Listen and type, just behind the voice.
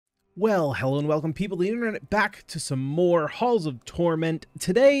Well, hello and welcome people to the internet, back to some more Halls of Torment.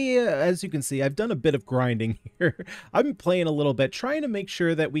 Today, as you can see, I've done a bit of grinding here. I've been playing a little bit, trying to make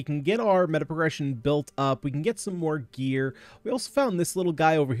sure that we can get our Metaprogression built up, we can get some more gear. We also found this little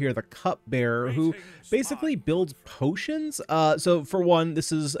guy over here, the Cupbearer, who basically builds potions. So for one,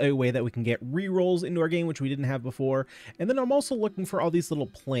 this is a way that we can get rerolls into our game, which we didn't have before. And then I'm also looking for all these little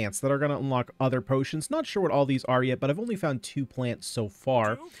plants that are going to unlock other potions. Not sure what all these are yet, but I've only found 2 plants so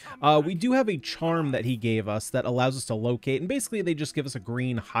far. We do have a charm that he gave us that allows us to locate, and basically they just give us a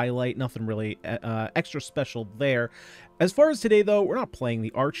green highlight, nothing really extra special there. As far as today, though, we're not playing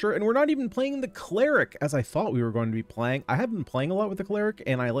the Archer, and we're not even playing the Cleric, as I thought we were going to be playing. I have been playing a lot with the Cleric,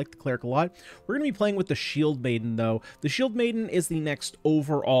 and I like the Cleric a lot. We're going to be playing with the Shield Maiden, though. The Shield Maiden is the next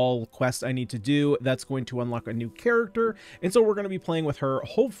overall quest I need to do. That's going to unlock a new character, and so we're going to be playing with her,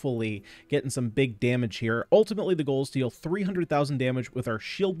 hopefully getting some big damage here. Ultimately, the goal is to deal 300,000 damage with our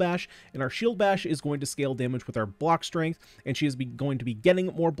Shield Bash, and our Shield Bash is going to scale damage with our block strength, and she is going to be getting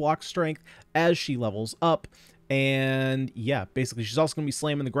more block strength as she levels up. And yeah, basically she's also going to be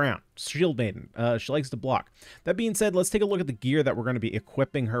slamming the ground. Shield Maiden. She likes to block. That being said, let's take a look at the gear that we're going to be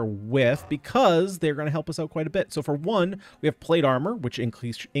equipping her with, because they're going to help us out quite a bit. So for one, we have plate armor, which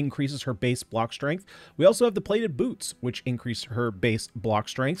increases her base block strength. We also have the plated boots, which increase her base block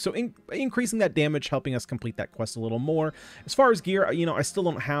strength. So increasing that damage, helping us complete that quest a little more. As far as gear, you know, I still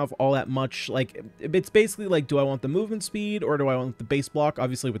don't have all that much. Like, it's basically like, do I want the movement speed or do I want the base block?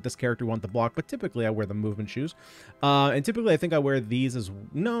 Obviously with this character we want the block, but typically I wear the movement shoes. And typically I think I wear these as...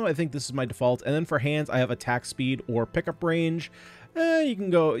 No, I think this is my default. And then for hands, I have attack speed or pickup range. You can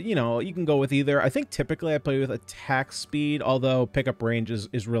go, you know, you can go with either. I think typically I play with attack speed, although pickup range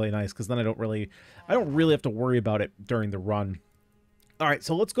is really nice, because then I don't really have to worry about it during the run. All right,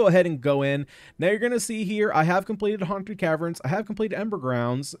 so let's go ahead and go in. Now you're going to see here, I have completed Haunted Caverns, I have completed Ember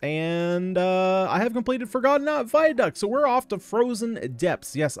Grounds, and I have completed Forgotten Viaduct. So we're off to Frozen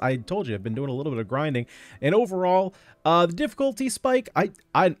Depths. Yes, I told you, I've been doing a little bit of grinding. And overall, the difficulty spike,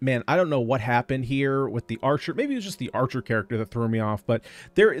 man, I don't know what happened here with the Archer. Maybe it was just the Archer character that threw me off, but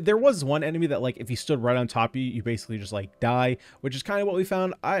there was one enemy that, like, if you stood right on top of you, you basically just, like, die, which is kind of what we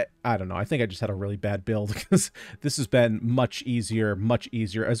found. I don't know. I think I just had a really bad build, because this has been much easier,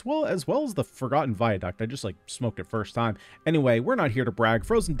 as well as the Forgotten Viaduct. I just, like, smoked it first time. Anyway, we're not here to brag.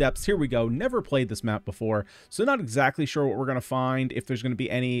 Frozen Depths, here we go. Never played this map before, so not exactly sure what we're going to find. If there's going to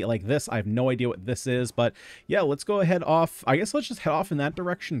be any like this, I have no idea what this is, but yeah, let's go ahead off. I guess let's just head off in that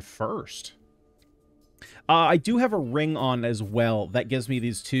direction first. I do have a ring on as well that gives me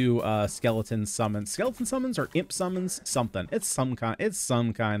these 2 skeleton summons. Skeleton summons or imp summons? Something. It's some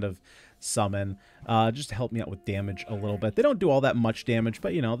kind of summon, just to help me out with damage a little bit. They don't do all that much damage,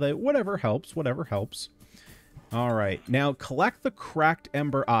 but you know, whatever helps. All right, now collect the cracked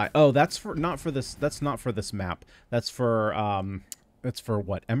ember eye. Oh, that's not for this map. That's for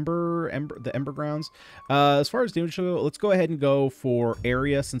what? The Ember Grounds. As far as damage go, let's go ahead and go for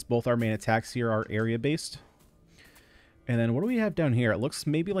area, since both our main attacks here are area based. And then what do we have down here? It looks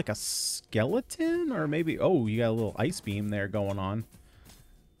maybe like a skeleton, or maybe, oh, you got a little ice beam there going on.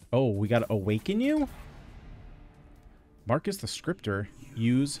 Oh, we got to awaken you? Marcus the Scripter.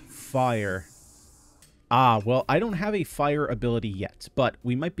 Use fire. Ah, well, I don't have a fire ability yet, but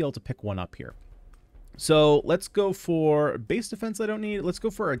we might be able to pick one up here. So let's go for base defense. I don't need. Let's go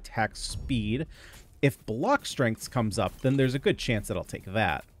for attack speed. If block strength comes up, then there's a good chance that I'll take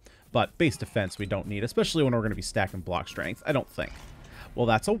that. But base defense we don't need, especially when we're going to be stacking block strength. I don't think. Well,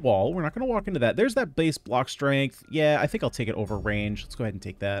 that's a wall. We're not going to walk into that. There's that base block strength. Yeah, I think I'll take it over range. Let's go ahead and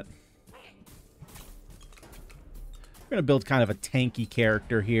take that. We're going to build kind of a tanky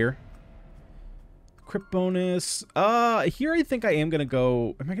character here. Crit bonus. Here I think I am going to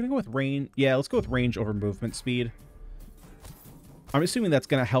go... Am I going to go with range? Yeah, let's go with range over movement speed. I'm assuming that's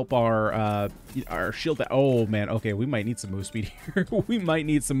going to help our shield... Oh, man. Okay, we might need some move speed here. We might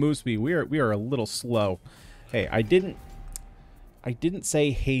need some move speed. We are a little slow. Hey, I didn't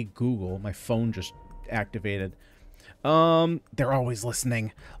say, hey, Google. My phone just activated. They're always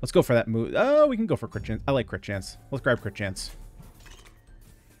listening. Let's go for that move. Oh, we can go for crit chance. I like crit chance. Let's grab crit chance.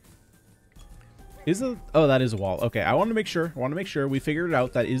 Oh, that is a wall. Okay, I want to make sure we figured it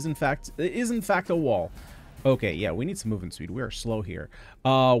out. That is in fact a wall. Okay, yeah, we need some movement speed. We are slow here.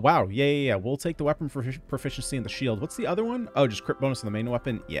 Wow. Yeah. We'll take the weapon for proficiency and the shield. What's the other one? Oh, just crit bonus on the main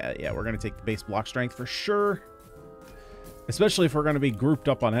weapon. Yeah, we're going to take the base block strength for sure. Especially if we're going to be grouped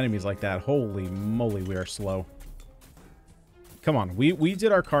up on enemies like that. Holy moly, we are slow. Come on. We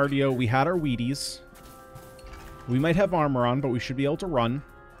did our cardio. We had our Wheaties. We might have armor on, but we should be able to run.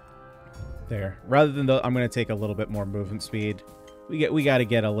 There. Rather than I'm going to take a little bit more movement speed. We got to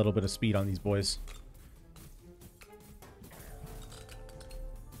get a little bit of speed on these boys.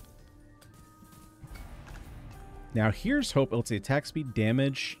 Now, here's hope. Let's see, attack speed,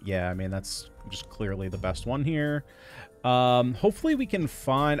 damage. Yeah, I mean, that's just clearly the best one here. Hopefully we can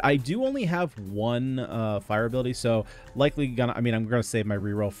find... I do only have one fire ability, so likely gonna... I mean, I'm gonna save my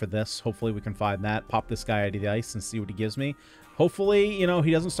reroll for this. Hopefully we can find that. Pop this guy out of the ice and see what he gives me. Hopefully, you know, he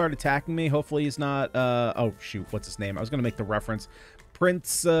doesn't start attacking me. Hopefully he's not... oh, shoot. What's his name? I was gonna make the reference.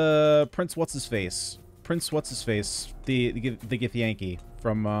 Prince What's-His-Face. Prince What's-His-Face. The Githyanki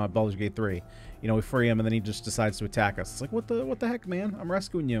from Baldur's Gate 3. You know, we free him, and then he just decides to attack us. It's like, what the heck, man? I'm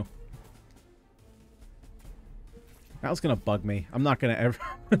rescuing you. That was gonna bug me. I'm not gonna ever...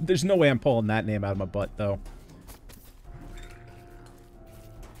 There's no way I'm pulling that name out of my butt, though.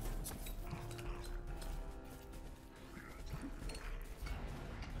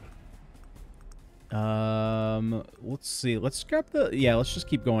 Let's see. Let's scrap the... Yeah, let's just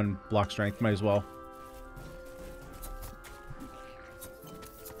keep going block strength. Might as well.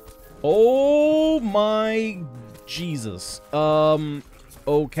 Oh my Jesus.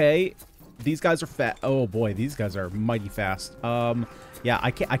 Okay. These guys are fat. Oh boy, these guys are mighty fast. Yeah,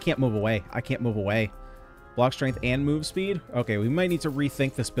 I can't move away. I can't move away. Block strength and move speed. Okay, we might need to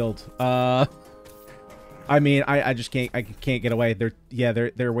rethink this build. I mean, I just can't get away.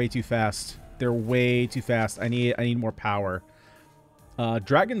 They're way too fast. They're way too fast. I need more power.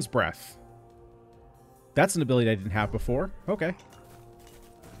 Dragon's Breath. That's an ability I didn't have before. Okay.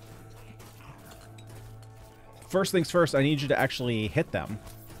 First things first, I need you to actually hit them.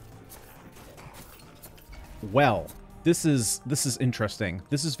 Well, this is interesting.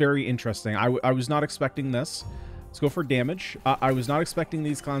 This is very interesting. I was not expecting this. Let's go for damage. I was not expecting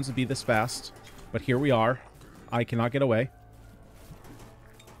these clowns to be this fast, but here we are. I cannot get away.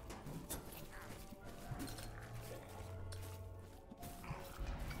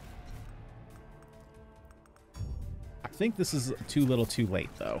 I think this is too little too late,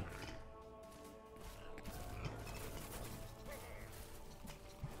 though.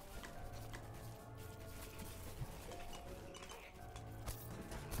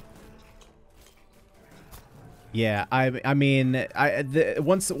 Yeah, I mean,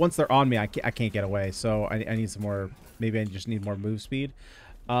 once they're on me, I can't get away. So I need some more. Maybe I just need more move speed.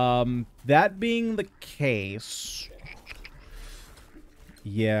 That being the case,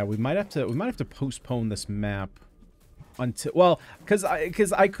 yeah, we might have to postpone this map until, well, because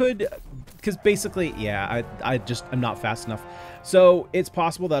basically, yeah, I'm not fast enough. So it's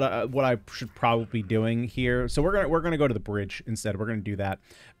possible that what I should probably be doing here. So we're gonna go to the bridge instead. We're gonna do that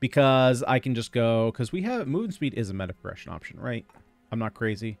because I can just go, because we have movement speed is a meta progression option, right? I'm not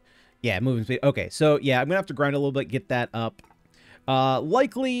crazy. Yeah, movement speed. Okay, so yeah, I'm gonna have to grind a little bit, get that up.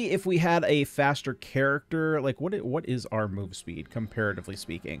 Likely, if we had a faster character, like what is our move speed comparatively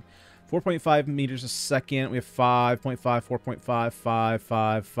speaking? 4.5 meters a second. We have 5.5, 4.5, 5,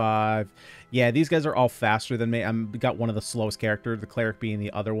 5, 5. Yeah, these guys are all faster than me. I'm got one of the slowest characters, the cleric being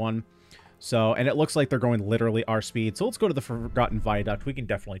the other one. So, and it looks like they're going literally our speed. So let's go to the Forgotten Viaduct. We can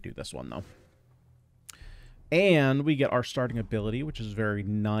definitely do this one, though. And we get our starting ability, which is very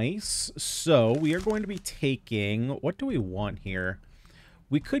nice. So we are going to be taking... What do we want here?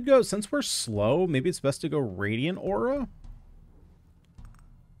 We could go... Since we're slow, maybe it's best to go Radiant Aura.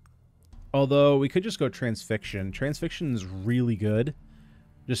 Although, we could just go Transfixion. Transfixion is really good.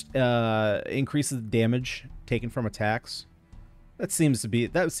 Just increases the damage taken from attacks. That seems to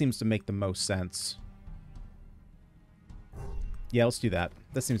make the most sense. Yeah, let's do that.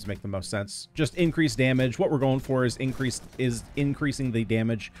 That seems to make the most sense. Just increase damage. What we're going for is increasing the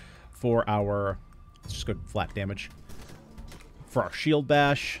damage for our... Let's just go flat damage. For our shield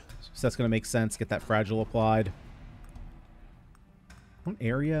bash. So that's going to make sense. Get that fragile applied. One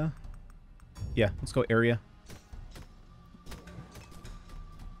area... Yeah, let's go area.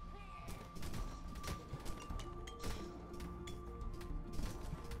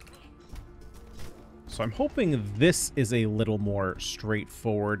 So I'm hoping this is a little more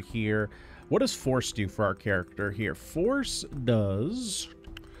straightforward here. What does Force do for our character here? Force does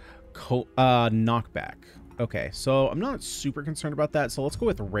knockback. Okay, so I'm not super concerned about that. So let's go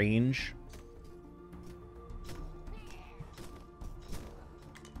with range.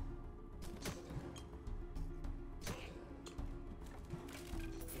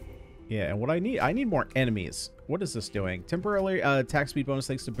 Yeah, and what I need more enemies. What is this doing? Temporarily attack speed bonus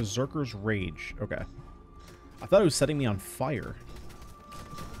thanks to Berserker's Rage. Okay. I thought it was setting me on fire.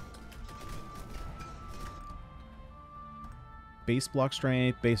 Base block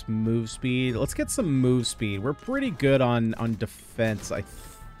strength, base move speed. Let's get some move speed. We're pretty good on defense, I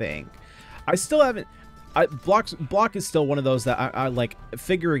think. I still haven't... Block is still one of those that I like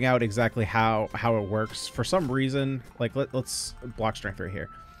figuring out exactly how it works. For some reason, like let's block strength right here.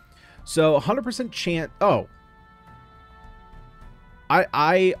 So 100% chance. Oh,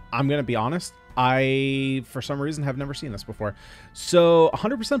 I'm gonna be honest. I for some reason have never seen this before. So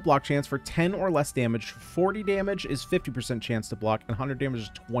 100% block chance for 10 or less damage. 40 damage is 50% chance to block, and 100 damage is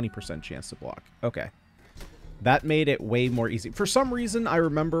 20% chance to block. Okay, that made it way more easy. For some reason, I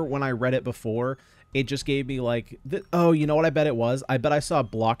remember when I read it before, it just gave me like, oh, you know what I bet it was? I bet I saw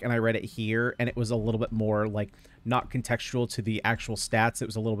block and I read it here, and it was a little bit more like not contextual to the actual stats. It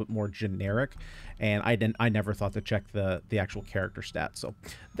was a little bit more generic, and I never thought to check the actual character stats. So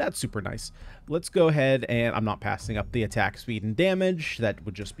that's super nice. Let's go ahead, and I'm not passing up the attack speed and damage. That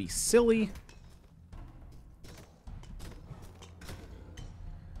would just be silly.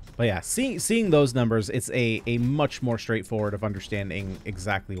 But yeah, seeing those numbers, it's a much more straightforward of understanding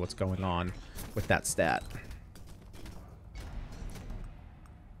exactly what's going on with that stat.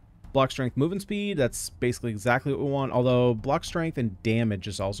 Block strength, movement speed, that's basically exactly what we want. Although block strength and damage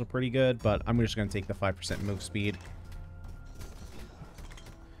is also pretty good, but I'm just going to take the 5% move speed.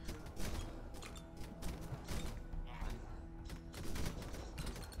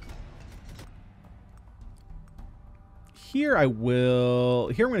 Here I'm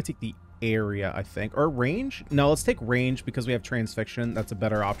going to take the area, I think. Or range? No, let's take range because we have transfixion. That's a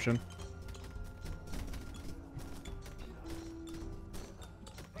better option.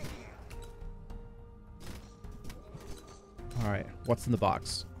 Alright, what's in the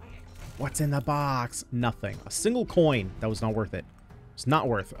box? What's in the box? Nothing. A single coin. That was not worth it. It's not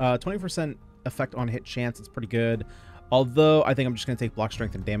worth. 20% effect on hit chance. It's pretty good. Although, I think I'm just going to take block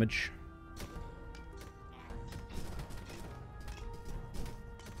strength and damage.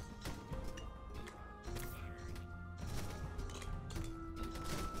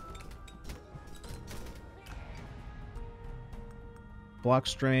 Block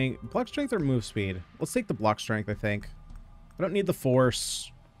strength or move speed? Let's take the block strength, I think. I don't need the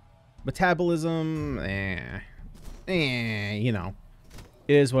force. Metabolism, you know.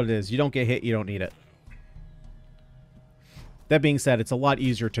 It is what it is. You don't get hit, you don't need it. That being said, it's a lot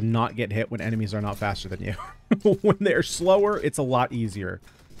easier to not get hit when enemies are not faster than you. When they're slower, it's a lot easier.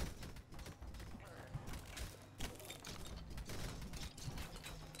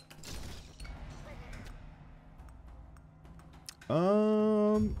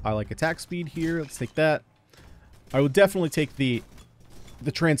 I like attack speed here. Let's take that. I would definitely take the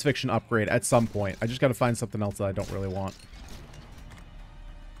transfixion upgrade at some point. I just got to find something else that I don't really want.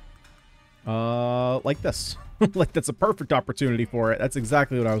 Like this. Like that's a perfect opportunity for it. That's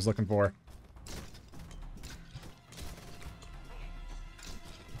exactly what I was looking for.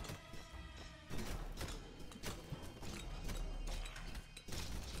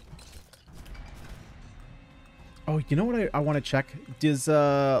 Oh, you know what I want to check? Does,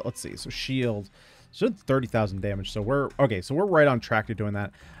 let's see. So shield. So 30,000 damage. So we're, okay, so we're right on track to doing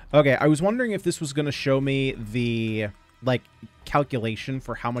that. Okay, I was wondering if this was going to show me the, like, calculation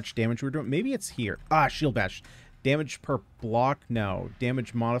for how much damage we're doing. Maybe it's here. Ah, shield bash. Damage per block? No.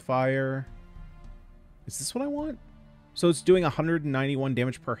 Damage modifier. Is this what I want? So it's doing 191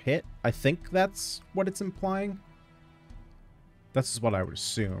 damage per hit. I think that's what it's implying. That's what I would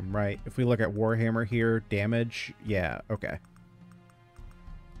assume, right? If we look at Warhammer here, damage, yeah, okay.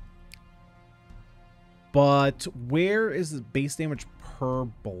 But where is the base damage per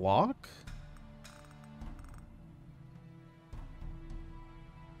block?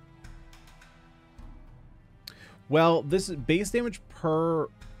 Well, this is base damage per...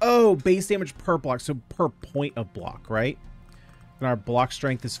 Oh, base damage per block, so per point of block, right? And our block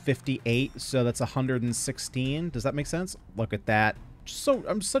strength is 58, so that's 116. Does that make sense? Look at that. So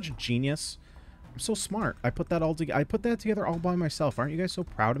I'm such a genius. I'm so smart. I put that all together. I put that together all by myself. Aren't you guys so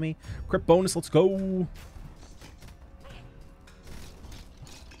proud of me? Crit bonus. Let's go.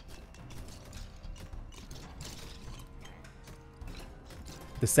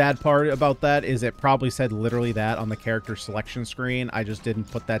 The sad part about that is it probably said literally that on the character selection screen. I just didn't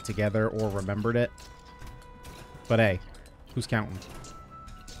put that together or remembered it. But hey. Who's counting?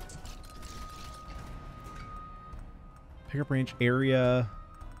 Pick up range area.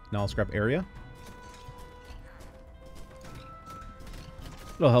 Now let's grab area.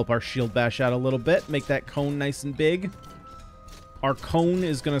 It'll help our shield bash out a little bit. Make that cone nice and big. Our cone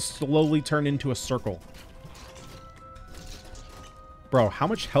is going to slowly turn into a circle. Bro, how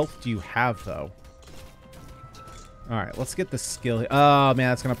much health do you have, though? Alright, let's get the skill. Oh, man,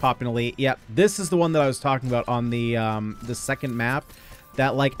 that's going to pop in elite. Yep, this is the one that I was talking about on the second map.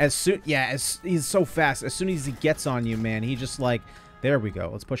 That, like, as soon... Yeah, he's so fast. As soon as he gets on you, man, he just, like, There we go.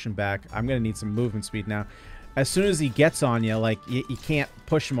 Let's push him back. I'm going to need some movement speed now. As soon as he gets on you, like, you can't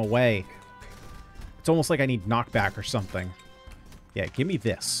push him away. It's almost like I need knockback or something. Yeah, give me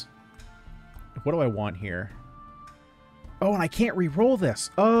this. What do I want here? Oh, and I can't re-roll this.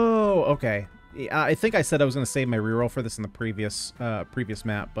 Oh, okay. I think I said I was going to save my reroll for this in the previous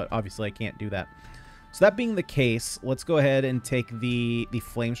map, but obviously I can't do that. So that being the case, let's go ahead and take the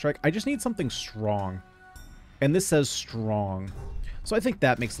Flame Strike. I just need something strong. And this says strong. So I think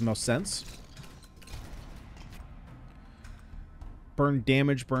that makes the most sense. Burn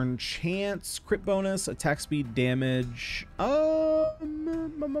damage, burn chance, crit bonus, attack speed, damage. Let's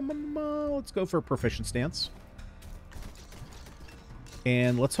go for a proficient stance.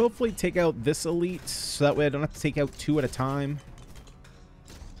 And let's hopefully take out this elite, so that way I don't have to take out 2 at a time.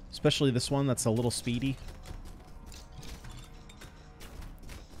 Especially this one that's a little speedy.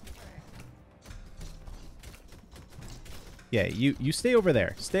 Yeah, you stay over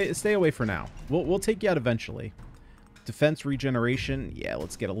there. Stay away for now. We'll take you out eventually. Defense regeneration. Yeah,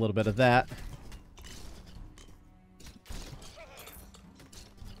 let's get a little bit of that.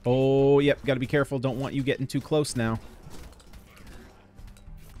 Oh, yep, got to be careful. Don't want you getting too close now.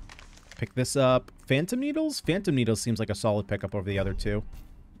 Pick this up. Phantom Needles? Phantom Needles seems like a solid pickup over the other two.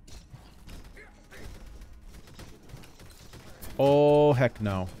 Oh, heck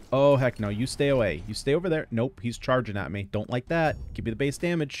no. Oh, heck no. You stay away. You stay over there. Nope, he's charging at me. Don't like that. Give me the base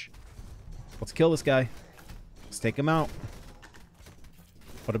damage. Let's kill this guy. Let's take him out.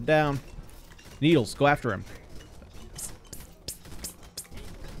 Put him down. Needles, go after him.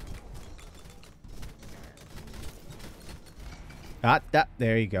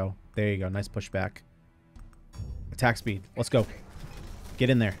 There you go. There you go. Nice pushback. Attack speed. Let's go. Get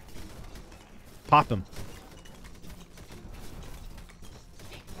in there. Pop him.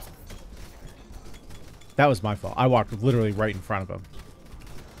 That was my fault. I walked literally right in front of him.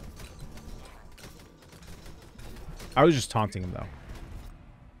 I was just taunting him, though.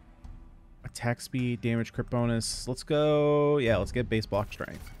 Attack speed, damage, crit bonus. Let's go. Yeah, let's get base block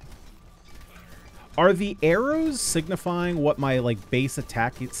strength. Are the arrows signifying what my, like, base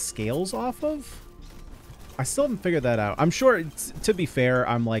attack scales off of? I still haven't figured that out. I'm sure, to be fair,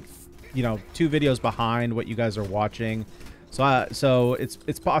 I'm, like, you know, 2 videos behind what you guys are watching. So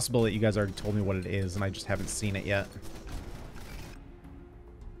it's possible that you guys already told me what it is, and I just haven't seen it yet.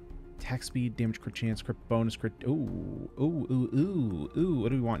 Attack speed, damage, crit chance, crit bonus, crit... Ooh, ooh, ooh, ooh, ooh. What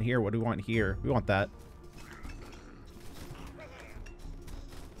do we want here? What do we want here? We want that.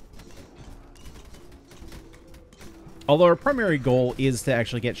 Although our primary goal is to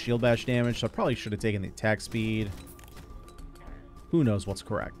actually get shield bash damage, so I probably should have taken the attack speed. Who knows what's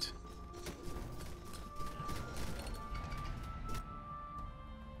correct.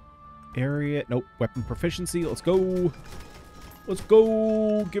 Area... Nope. Weapon proficiency. Let's go. Let's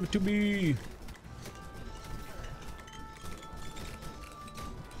go. Give it to me.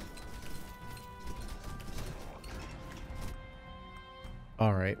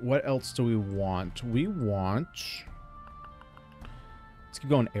 Alright. What else do we want? We want... Let's keep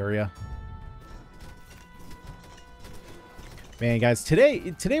going area. Man, guys,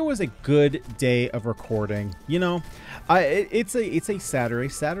 today was a good day of recording. You know, it's a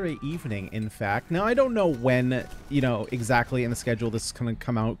Saturday evening, in fact. Now, I don't know when, you know, exactly in the schedule this is going to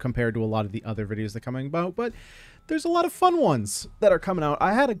come out compared to a lot of the other videos that are coming about, but there's a lot of fun ones that are coming out.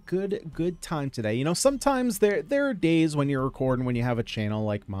 I had a good time today. You know, sometimes there are days when you're recording, when you have a channel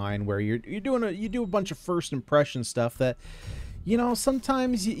like mine, where you do a bunch of first impression stuff that, you know,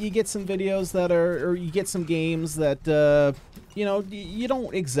 sometimes you get some videos that are, or you get some games that, you know, you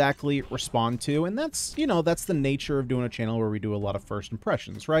don't exactly respond to. And that's, you know, that's the nature of doing a channel where we do a lot of first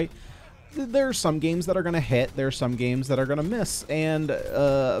impressions, right? There are some games that are going to hit. There are some games that are going to miss. And,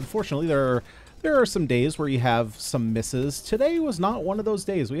 unfortunately, there are some days where you have some misses. Today was not one of those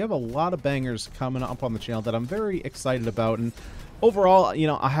days. We have a lot of bangers coming up on the channel that I'm very excited about. And overall, you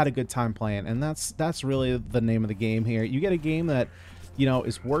know, I had a good time playing, and that's really the name of the game here. You get a game that, you know,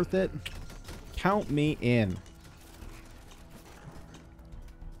 is worth it. Count me in.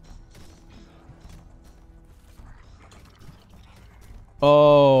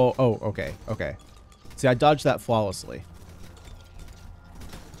 Oh, okay. See, I dodged that flawlessly.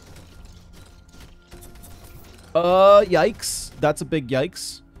 Yikes. That's a big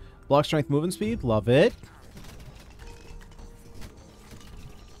yikes. Block strength, movement speed. Love it.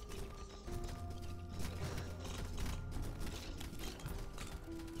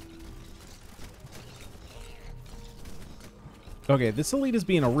 Okay, this elite is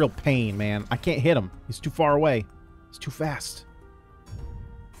being a real pain, man. I can't hit him. He's too far away. He's too fast.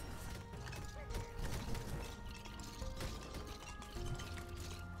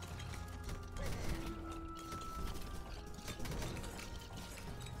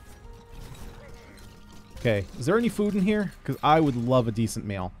 Okay, is there any food in here? Because I would love a decent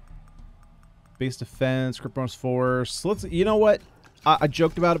meal. Base defense, crit bonus force. Let's, you know what? I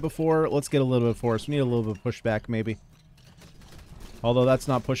joked about it before. Let's get a little bit of force. We need a little bit of pushback, maybe. Although that's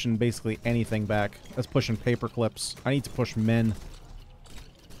not pushing basically anything back. That's pushing paper clips. I need to push men.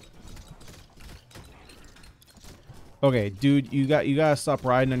 Okay, dude, you gotta stop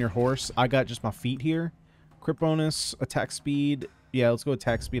riding on your horse. I got just my feet here. Crit bonus, attack speed. Yeah, let's go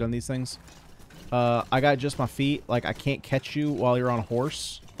attack speed on these things. I got just my feet. Like, I can't catch you while you're on a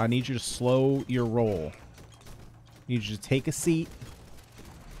horse. I need you to slow your roll. I need you to take a seat.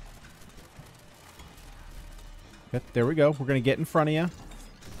 Yep, there we go. We're going to get in front of you.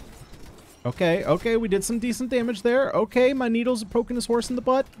 Okay, okay, we did some decent damage there. Okay, my needles are poking his horse in the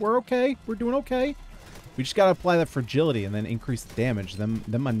butt. We're okay. We're doing okay. We just got to apply that fragility and then increase the damage. Then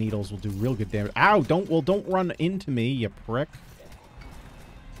my needles will do real good damage. Ow, don't run into me, you prick.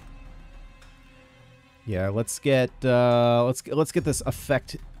 Yeah, let's get this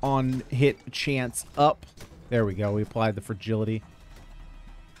effect on hit chance up. There we go. We applied the fragility.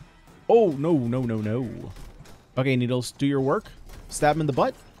 Oh, no, no, no, no. Okay, needles, do your work. Stab him in the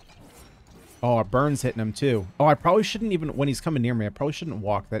butt. Oh, our burn's hitting him too. Oh, I probably shouldn't even, when he's coming near me, I probably shouldn't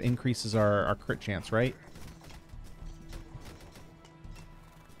walk. That increases our crit chance, right?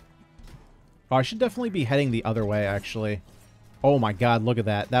 Oh, I should definitely be heading the other way, actually. Oh my god, look at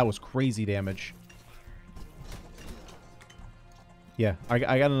that. That was crazy damage. Yeah, I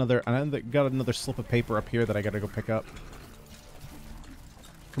got another slip of paper up here that I gotta go pick up.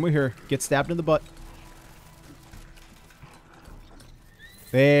 Come over here. Get stabbed in the butt.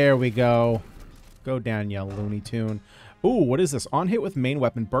 There we go. Go down, you Looney Tune. Ooh, what is this? On hit with main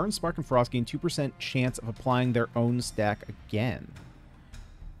weapon, Burn, Spark, and Frost gain 2% chance of applying their own stack again.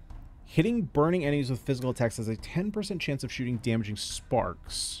 Hitting burning enemies with physical attacks has a 10% chance of shooting damaging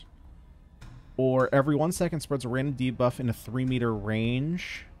sparks. Or every 1 second spreads a random debuff in a 3-meter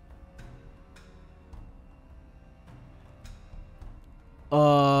range.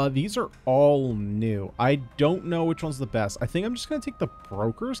 These are all new. I don't know which one's the best. I think I'm just going to take the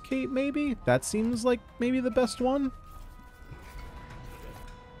Broker's Cape, maybe? That seems like maybe the best one.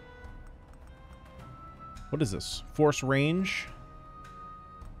 What is this? Force range.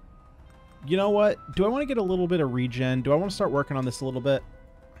 You know what? Do I want to get a little bit of regen? Do I want to start working on this a little bit?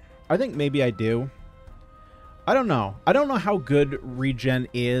 I think maybe I do. I don't know. I don't know how good regen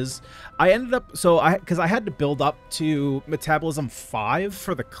is. I ended up, because I had to build up to metabolism 5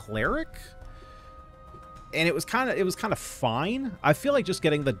 for the cleric, and it was kind of fine. I feel like just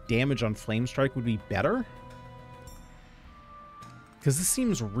getting the damage on flame strike would be better, because this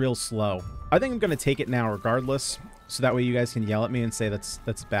seems real slow. I think I'm gonna take it now regardless, so that way you guys can yell at me and say that's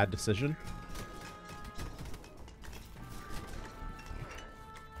a bad decision.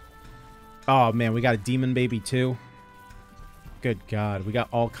 Oh, man, we got a demon baby, too. Good God, we got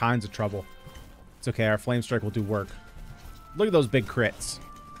all kinds of trouble. It's okay, our flame strike will do work. Look at those big crits.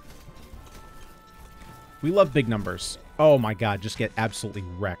 We love big numbers. Oh, my God, just get absolutely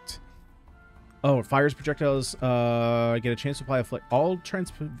wrecked. Oh, it fires projectiles. Get a chance to apply affliction.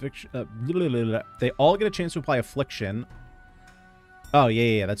 They all get a chance to apply affliction. Oh,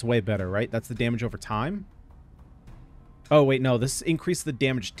 yeah, that's way better, right? That's the damage over time. Oh, wait, no. This increases the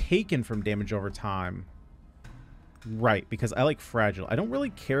damage taken from damage over time. Right, because I like fragile. I don't really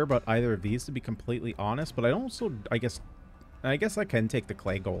care about either of these, to be completely honest, but I also, I guess I can take the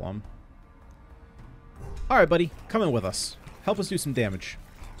clay golem. Alright, buddy. Come in with us. Help us do some damage.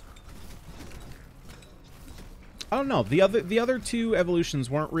 I don't know. The other two evolutions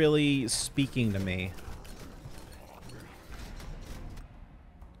weren't really speaking to me.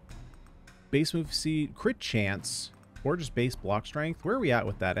 Base move speed, crit chance, or just base block strength. Where are we at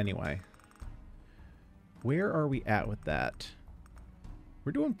with that anyway? Where are we at with that?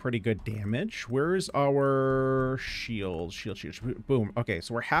 We're doing pretty good damage. Where's our shield? Shield. Boom. Okay,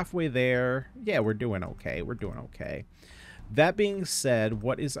 so we're halfway there. Yeah, we're doing okay. We're doing okay. That being said,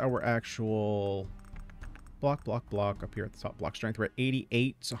 what is our actual block up here at the top? Block strength. We're at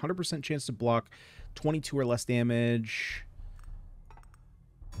 88, so 100% chance to block 22 or less damage.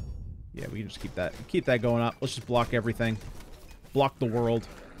 Yeah, we can just keep that going up. Let's just block everything. Block the world.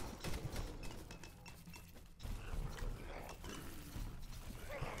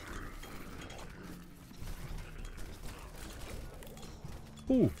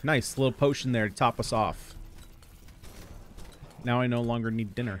 Ooh, nice little potion there to top us off. Now I no longer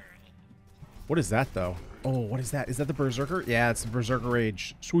need dinner. What is that, though? Oh, what is that? Is that the Berserker? Yeah, it's the Berserker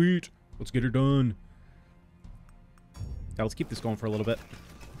Rage. Sweet. Let's get her done. Yeah, let's keep this going for a little bit.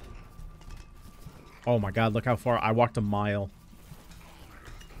 Oh my God, look how far. I walked a mile.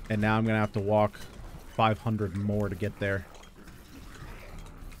 And now I'm going to have to walk 500 more to get there.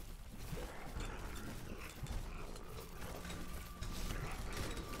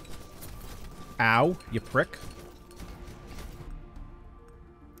 Ow, you prick.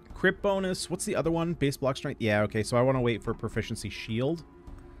 Crit bonus. What's the other one? Base block strength? Yeah, okay, so I want to wait for proficiency shield.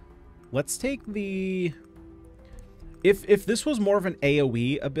 Let's take the... If this was more of an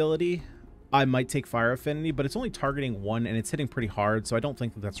AoE ability, I might take Fire Affinity, but it's only targeting one, and it's hitting pretty hard, so I don't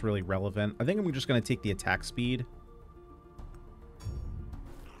think that that's really relevant. I think I'm just going to take the attack speed.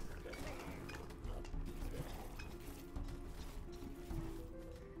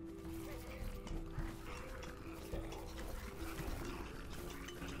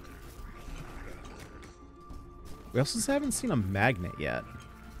 We also haven't seen a magnet yet.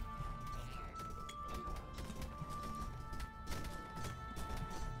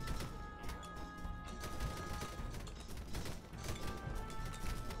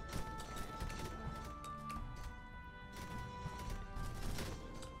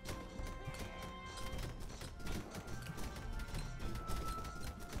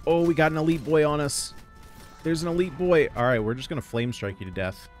 Oh, we got an elite boy on us. There's an elite boy. All right, we're just going to flame strike you to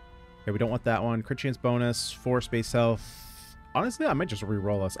death. Okay, we don't want that one. Crit chance bonus, 4 space health. Honestly, I might just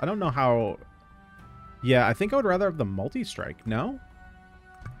re-roll us. I don't know how... Yeah, I think I would rather have the multi-strike. No?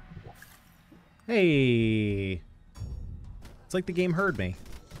 Hey. It's like the game heard me.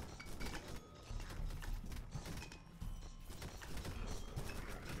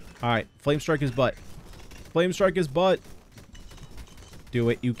 Alright, flame strike his butt. Flame strike his butt. Do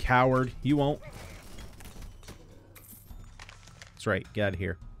it, you coward. You won't. That's right, get out of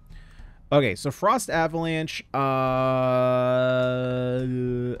here. Okay, so Frost Avalanche, oh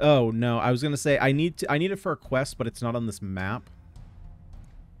no, I was gonna say I need it for a quest, but it's not on this map.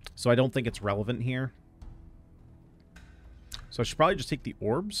 So I don't think it's relevant here. So I should probably just take the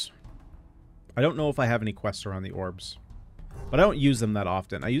orbs. I don't know if I have any quests around the orbs. But I don't use them that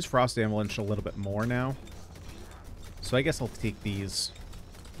often. I use Frost Avalanche a little bit more now. So I guess I'll take these.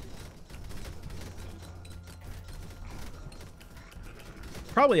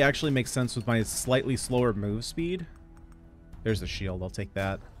 Probably actually makes sense with my slightly slower move speed. There's the shield. I'll take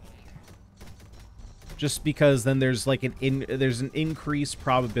that. Just because then there's like an increased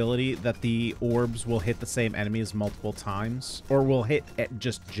probability that the orbs will hit the same enemies multiple times, or will hit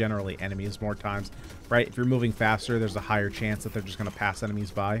just generally enemies more times, right? If you're moving faster, there's a higher chance that they're just going to pass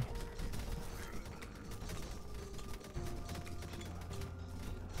enemies by.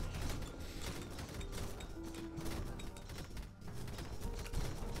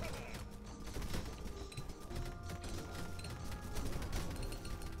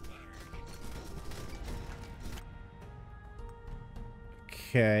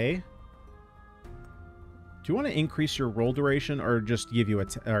 Okay. Do you want to increase your roll duration, or just give you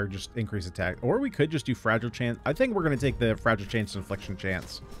or just increase attack? Or we could just do fragile chance. I think we're going to take the fragile chance and infliction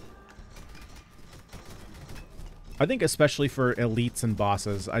chance. I think especially for elites and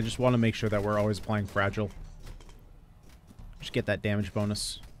bosses, I just want to make sure that we're always applying fragile. Just get that damage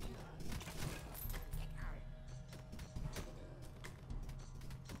bonus.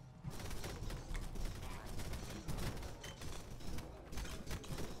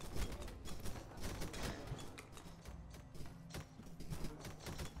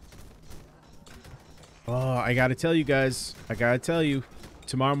 Oh, I gotta tell you guys. I gotta tell you.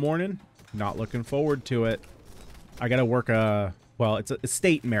 Tomorrow morning, not looking forward to it. I gotta work well, it's a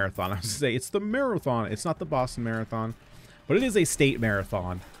state marathon. I was gonna say, it's the marathon. It's not the Boston Marathon. But it is a state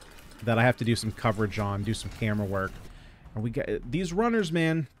marathon that I have to do some coverage on, do some camera work. And we got these runners,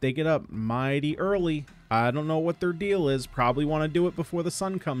 man. They get up mighty early. I don't know what their deal is. Probably want to do it before the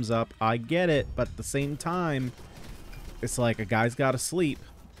sun comes up. I get it. But at the same time, it's like a guy's gotta sleep.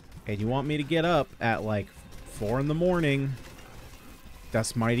 And you want me to get up at like 4 in the morning.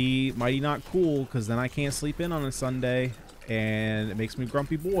 That's mighty not cool, because then I can't sleep in on a Sunday, and it makes me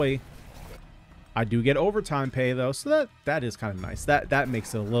grumpy boy. I do get overtime pay though, so that is kind of nice. That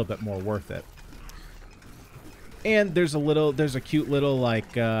makes it a little bit more worth it. And there's a cute little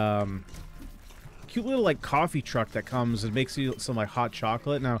like coffee truck that comes and makes you some like hot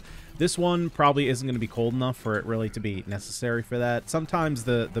chocolate. Now, this one probably isn't going to be cold enough for it really to be necessary for that. Sometimes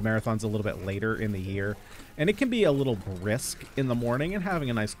the marathon's a little bit later in the year, and it can be a little brisk in the morning, and having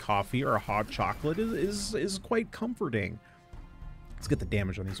a nice coffee or a hot chocolate is quite comforting. Let's get the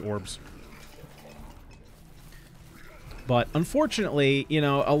damage on these orbs. But unfortunately, you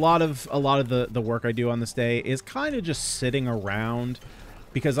know, a lot of the work I do on this day is kind of just sitting around,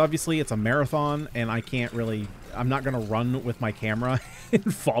 because obviously it's a marathon and I'm not going to run with my camera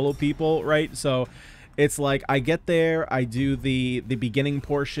and follow people, right? So It's like I get there, I do the beginning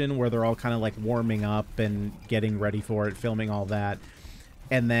portion where they're all kind of like warming up and getting ready for it, filming all that.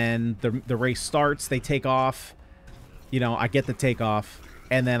 And then the race starts, they take off. You know, I get the takeoff,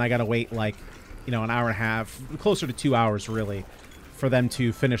 and then I gotta wait like, you know, an hour and a half, closer to 2 hours really, for them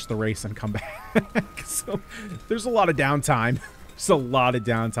to finish the race and come back. So there's a lot of downtime. There's a lot of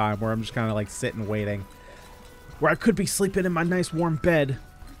downtime where I'm just kind of like sitting waiting. Where I could be sleeping in my nice warm bed.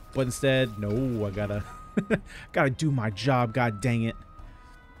 But instead, no, I gotta gotta do my job, god dang it.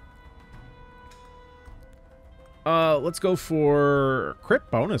 Let's go for crit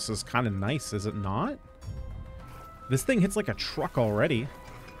bonus. Is kind of nice, is it not? This thing hits like a truck already.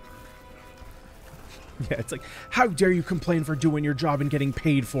 Yeah, it's like, how dare you complain for doing your job and getting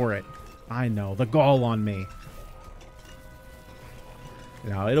paid for it? I know, the gall on me.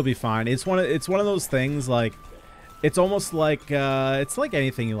 No, it'll be fine. It's one of those things like, it's almost like it's like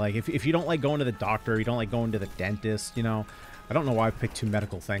anything you like. If you don't like going to the doctor, you don't like going to the dentist, you know. I don't know why I picked two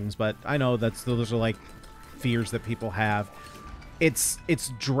medical things, but I know those are like fears that people have. It's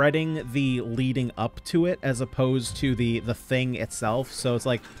dreading the leading up to it as opposed to the thing itself. So it's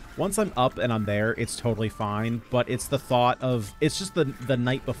like once I'm up and I'm there, it's totally fine. But it's the thought of, it's just the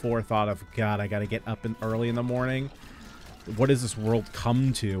night before thought of, God, I gotta get up early in the morning. What does this world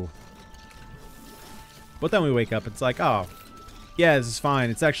come to? But then we wake up, it's like, oh, yeah, this is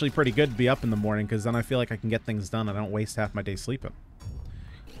fine. It's actually pretty good to be up in the morning because then I feel like I can get things done. I don't waste half my day sleeping.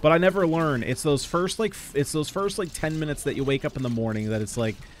 But I never learn. It's those first like 10 minutes that you wake up in the morning that it's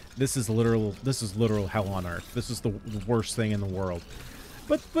like, this is literal hell on earth. This is the worst thing in the world.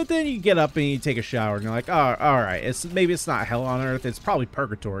 But then you get up and you take a shower and you're like, oh, all right. Maybe it's not hell on earth. It's probably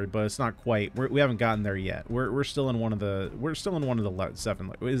purgatory, but it's not quite. We haven't gotten there yet. We're still in one of the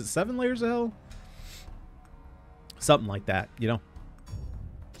 7. Is it 7 layers of hell? Something like that, you know.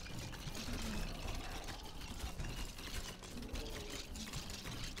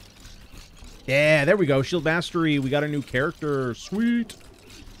 Yeah, there we go. Shield Mastery. We got a new character. Sweet.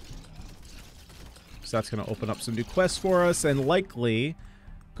 So that's going to open up some new quests for us and likely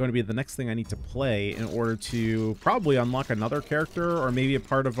going to be the next thing I need to play in order to probably unlock another character or maybe a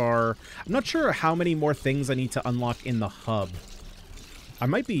part of our... I'm not sure how many more things I need to unlock in the hub. I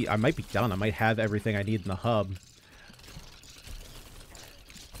might be done. I might have everything I need in the hub.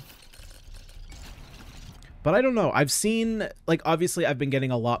 But I don't know. I've seen, like, obviously I've been getting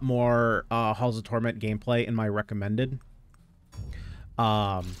a lot more Halls of Torment gameplay in my recommended.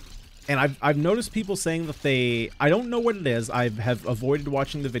 And I've noticed people saying that I don't know what it is. I have avoided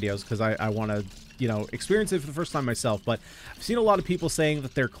watching the videos because I want to, you know, experience it for the first time myself. But I've seen a lot of people saying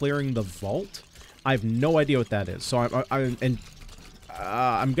that they're clearing the vault. I have no idea what that is. So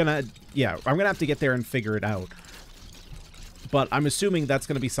I'm gonna have to get there and figure it out. But I'm assuming that's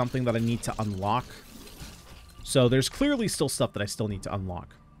gonna be something that I need to unlock. So there's clearly still stuff that I still need to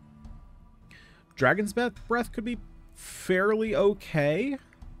unlock. Dragon's Breath could be fairly okay.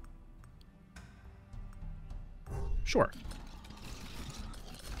 Sure.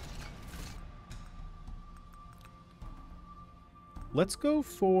 Let's go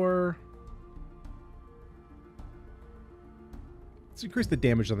for... Let's increase the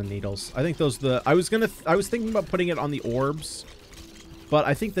damage on the needles. I think those I was thinking about putting it on the orbs, but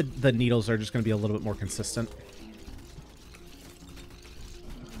I think the needles are just going to be a little bit more consistent.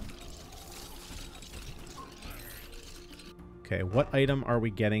 Okay, what item are we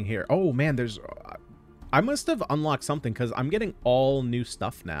getting here? Oh man, I must have unlocked something because I'm getting all new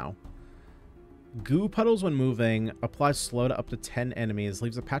stuff now. Goo puddles when moving, applies slow to up to 10 enemies,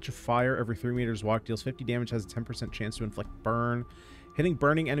 leaves a patch of fire every 3 meters walk, deals 50 damage, has a 10% chance to inflict burn. Hitting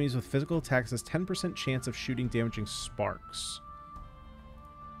burning enemies with physical attacks has 10% chance of shooting damaging sparks.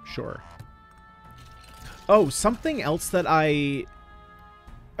 Sure. Oh, something else that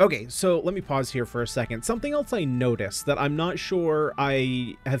Okay, so let me pause here for a second. Something else I noticed that I'm not sure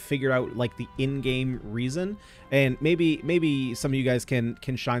I have figured out, like, the in-game reason, and maybe some of you guys can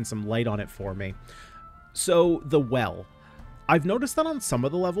shine some light on it for me. So, the well. I've noticed that on some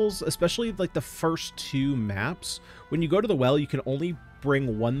of the levels, especially, like, the first 2 maps, when you go to the well, you can only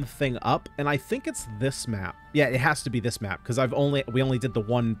bring one thing up, and I think it's this map. Yeah, it has to be this map, because we only did the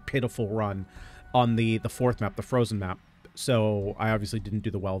one pitiful run on the 4th map, the frozen map. So I obviously didn't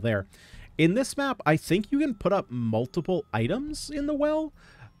do the well there. In this map, I think you can put up multiple items in the well.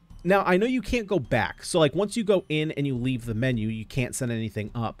 Now, I know you can't go back. So, like, once you go in and you leave the menu, you can't send anything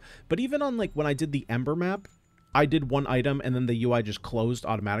up. But even on, like, when I did the Ember map, I did one item and then the UI just closed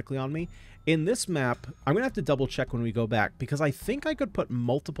automatically on me. In this map, I'm going to have to double check when we go back because I think I could put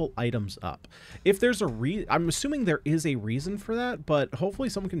multiple items up. If there's I'm assuming there is a reason for that, but hopefully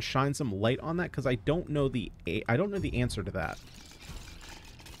someone can shine some light on that because I don't know the answer to that.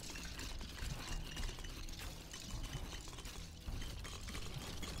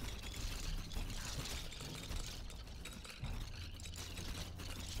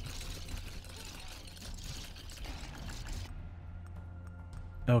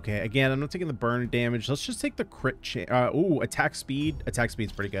 Okay, again, I'm not taking the burn damage. Let's just take the crit ooh, attack speed. Attack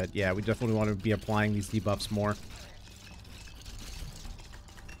speed's pretty good. Yeah, we definitely want to be applying these debuffs more.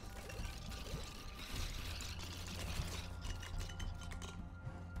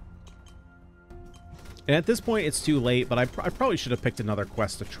 And at this point, it's too late, but I probably should have picked another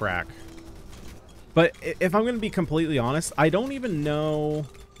quest to track. But if I'm going to be completely honest, I don't even know...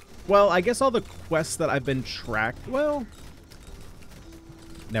 Well, I guess all the quests that I've been tracked... Well...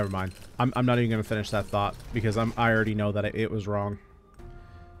 Never mind. I'm not even going to finish that thought because I already know that it was wrong.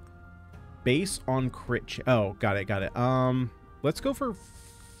 Base on crit... Oh, got it. Let's go for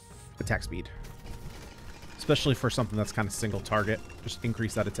attack speed. Especially for something that's kind of single target. Just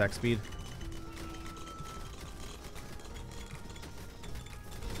increase that attack speed.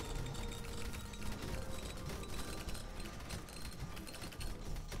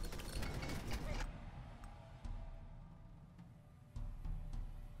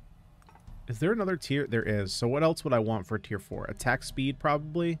 Is there another tier? There is. So what else would I want for tier 4? Attack speed,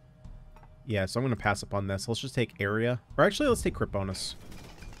 probably? Yeah, so I'm going to pass up on this. Let's just take area. Or actually, let's take crit bonus.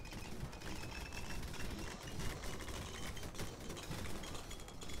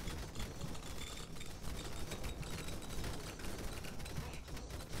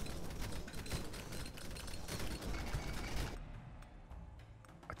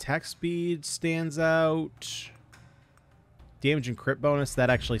 Attack speed stands out. Damage and crit bonus,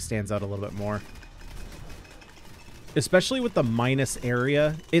 that actually stands out a little bit more. Especially with the minus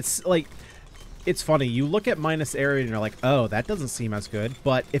area. It's like, it's funny. You look at minus area and you're like, oh, that doesn't seem as good.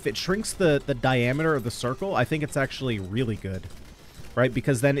 But if it shrinks the diameter of the circle, I think it's actually really good. Right?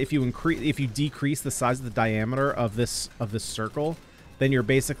 Because then if you decrease the size of the diameter of this circle, then you're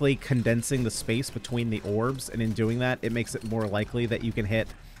basically condensing the space between the orbs. And in doing that, it makes it more likely that you can hit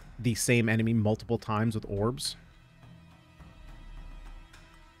the same enemy multiple times with orbs.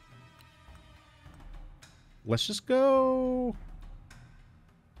 Let's just go...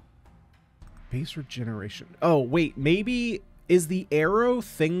 Base regeneration. Oh, wait. Maybe... Is the arrow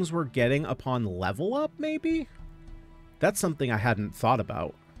things we're getting upon level up, maybe? That's something I hadn't thought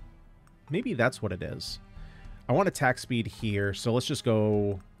about. Maybe that's what it is. I want attack speed here, so let's just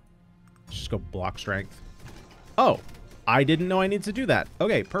go... Let's just go block strength. Oh! I didn't know I needed to do that.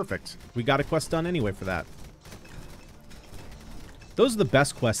 Okay, perfect. We got a quest done anyway for that. Those are the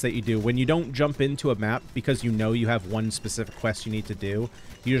best quests that you do when you don't jump into a map because you know you have one specific quest you need to do.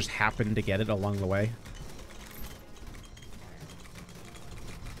 You just happen to get it along the way.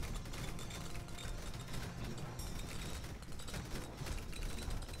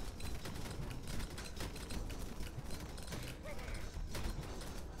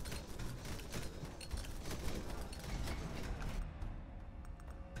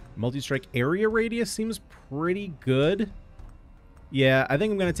 Multi-strike area radius seems pretty good. Yeah, I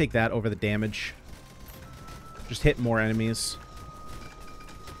think I'm going to take that over the damage. Just hit more enemies.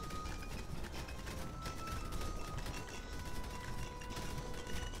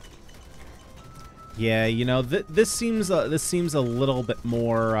 Yeah, you know, this seems a little bit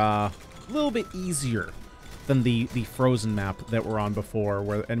more, a little bit easier than the frozen map that we're on before,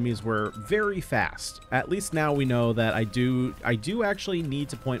 where enemies were very fast. At least now we know that I do actually need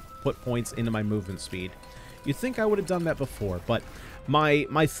to put points into my movement speed. You'd think I would have done that before, but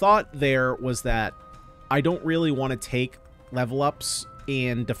my thought there was that I don't really want to take level ups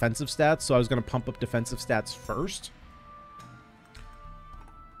in defensive stats, so I was going to pump up defensive stats first.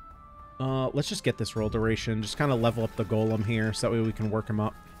 Let's just get this roll duration, just kind of level up the golem here, so that way we can work him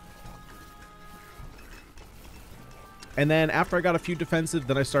up. And then after I got a few defensive,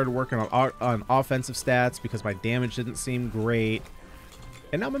 then I started working on offensive stats because my damage didn't seem great.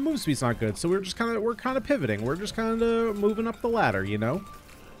 And now my move speed's not good, so we're kind of pivoting. We're just kind of moving up the ladder, you know?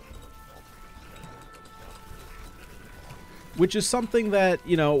 Which is something that,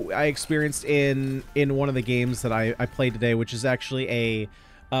 you know, I experienced in one of the games that I played today, which is actually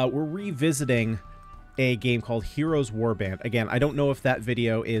we're revisiting a game called Heroes Warband. Again, I don't know if that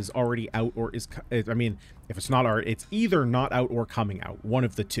video is already out or is... I mean, if it's not out, it's either not out or coming out. One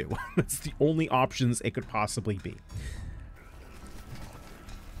of the two. That's the only options it could possibly be.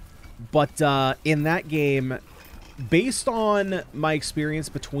 But in that game, based on my experience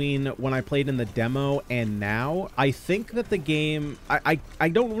between when I played in the demo and now, I think that the game, I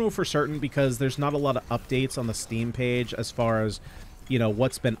don't know for certain because there's not a lot of updates on the Steam page as far as, you know,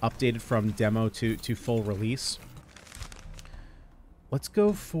 what's been updated from demo to full release. Let's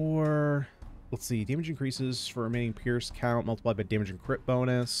go for, let's see, damage increases for remaining pierce count multiplied by damage and crit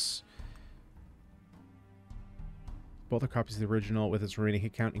bonus. Both are copies of the original with its remaining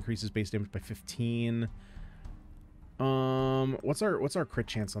hit count increases base damage by 15. What's our crit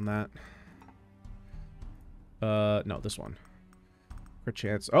chance on that? No, this one. Crit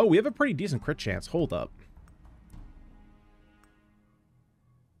chance. Oh, we have a pretty decent crit chance. Hold up.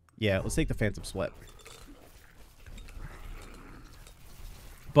 Yeah, let's take the Phantom Split.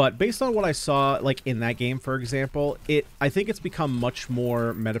 But based on what I saw, like, in that game, for example, I think it's become much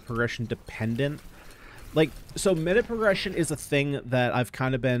more meta-progression dependent. Like, so meta-progression is a thing that I've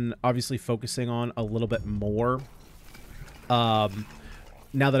kind of been, obviously, focusing on a little bit more. Now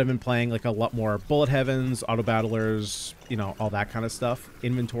that I've been playing, like, a lot more bullet heavens, auto-battlers, you know, all that kind of stuff,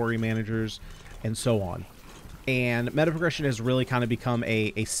 inventory managers, and so on. And meta-progression has really kind of become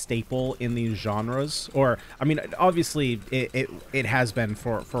a staple in these genres. Or, I mean, obviously, it has been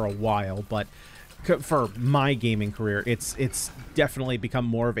for a while, but for my gaming career, it's definitely become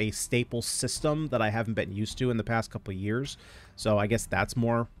more of a staple system that I haven't been used to in the past couple of years. So I guess that's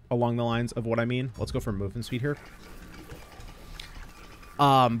more along the lines of what I mean. Let's go for movement speed here.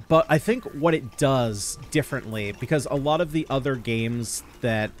 But I think what it does differently, because a lot of the other games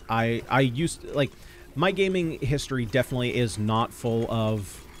that I used, like, my gaming history definitely is not full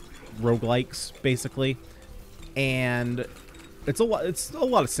of roguelikes, basically. And it's a lot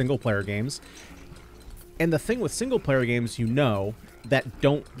of single-player games. And the thing with single-player games, you know, that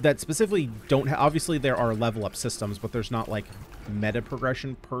specifically don't have, obviously there are level-up systems, but there's not, like,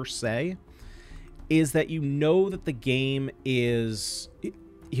 meta-progression per se, is that you know that the game is...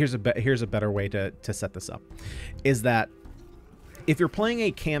 Here's a better way to set this up. Is that if you're playing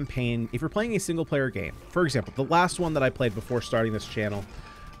a campaign, if you're playing a single-player game, for example, the last one that I played before starting this channel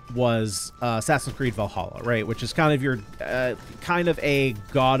was Assassin's Creed Valhalla, right? Which is kind of your, kind of a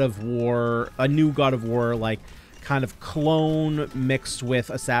God of War, a new God of War, like, kind of clone mixed with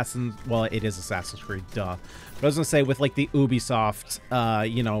Assassin's... Well, it is Assassin's Creed, duh. But I was going to say, with, like, the Ubisoft,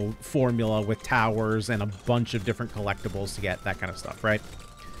 you know, formula with towers and a bunch of different collectibles to get, that kind of stuff, right?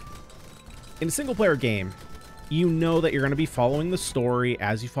 In a single-player game, you know that you're going to be following the story.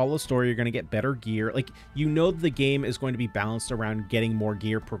 As you follow the story, you're going to get better gear. Like, you know the game is going to be balanced around getting more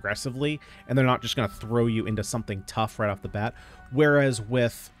gear progressively, and they're not just going to throw you into something tough right off the bat. Whereas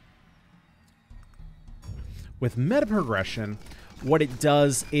with meta-progression, what it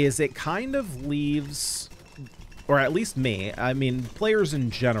does is it kind of leaves, or at least me, I mean, players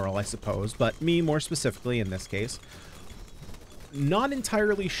in general, I suppose, but me more specifically in this case, not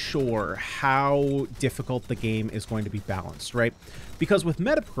entirely sure how difficult the game is going to be balanced, right? Because with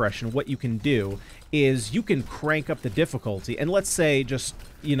meta-progression, what you can do is you can crank up the difficulty, and let's say just,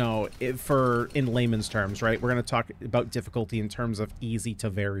 you know, in layman's terms, right? We're going to talk about difficulty in terms of easy to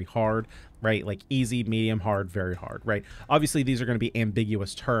very hard, right? Like easy, medium, hard, very hard, right? Obviously, these are going to be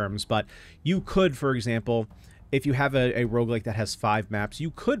ambiguous terms, but you could, for example... If you have a roguelike that has 5 maps,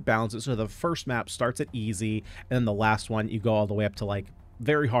 you could balance it so the first map starts at easy, and then the last one, you go all the way up to, like,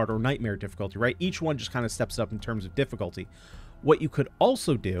 very hard or nightmare difficulty, right? Each one just kind of steps up in terms of difficulty. What you could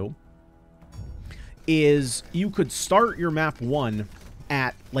also do is you could start your map 1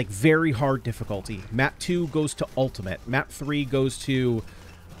 at, like, very hard difficulty. Map 2 goes to ultimate. Map 3 goes to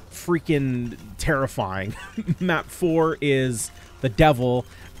freaking terrifying. Map 4 is the devil.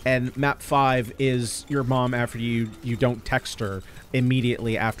 And map 5 is your mom after you don't text her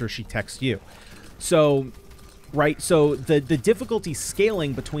immediately after she texts you. So, right, so the difficulty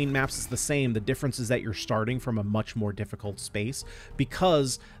scaling between maps is the same. The difference is that you're starting from a much more difficult space,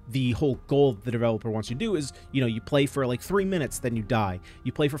 because the whole goal the developer wants you to do is, you know, you play for like 3 minutes, then you die.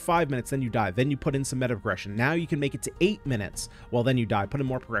 You play for 5 minutes, then you die. Then you put in some meta progression. Now you can make it to 8 minutes. Well, then you die. Put in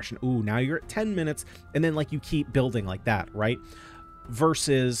more progression. Ooh, now you're at 10 minutes. And then, like, you keep building like that, right?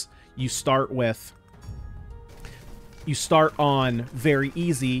 Versus you start on very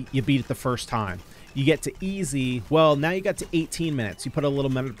easy, you beat it the first time. You get to easy, well, now you got to 18 minutes. You put a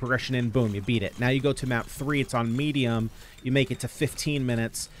little meta progression in, boom, you beat it. Now you go to map 3, it's on medium, you make it to 15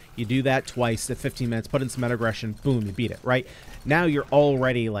 minutes. You do that twice at 15 minutes, put in some meta progression, boom, you beat it, right? Now you're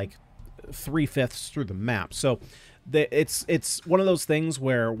already like 3/5 through the map. So it's one of those things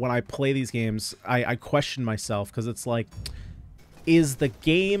where when I play these games, I question myself, because it's like, is the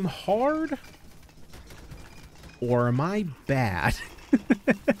game hard? Or am I bad?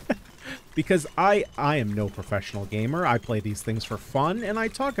 because I am no professional gamer. I play these things for fun, and I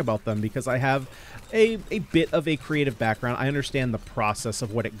talk about them because I have a bit of a creative background. I understand the process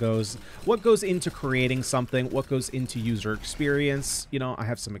of what goes into creating something, what goes into user experience. You know, I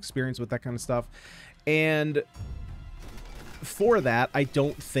have some experience with that kind of stuff. And for that, I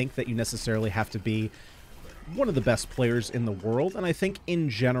don't think that you necessarily have to be one of the best players in the world. And I think in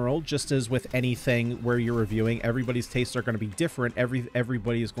general, just as with anything where you're reviewing, everybody's tastes are going to be different.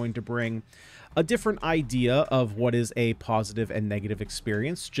 Everybody is going to bring a different idea of what is a positive and negative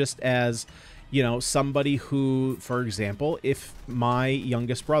experience. Just as, you know, somebody who, for example, if my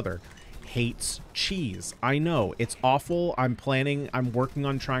youngest brother hates cheese, I know it's awful. I'm working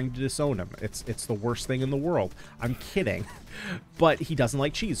on trying to disown him. It's the worst thing in the world. I'm kidding. But he doesn't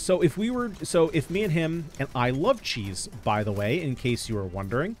like cheese. So if me and him, and I love cheese, by the way, in case you were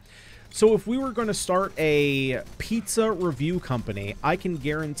wondering. So if we were going to start a pizza review company, I can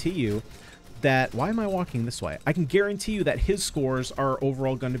guarantee you that, why am I walking this way? I can guarantee you that his scores are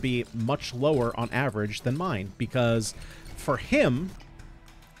overall going to be much lower on average than mine, because for him,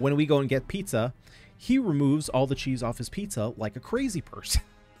 when we go and get pizza, he removes all the cheese off his pizza like a crazy person.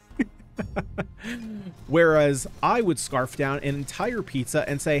 Whereas I would scarf down an entire pizza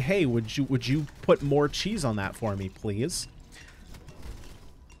and say, hey, would you put more cheese on that for me, please?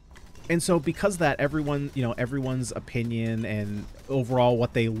 And so because of that, everyone's opinion and overall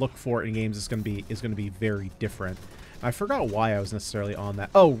what they look for in games is going to be very different. I forgot why I was necessarily on that.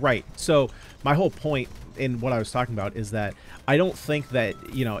 Oh, right. So my whole point in what I was talking about is that I don't think that,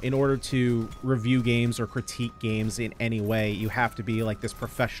 you know, in order to review games or critique games in any way, you have to be like this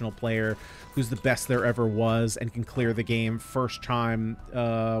professional player who's the best there ever was and can clear the game first time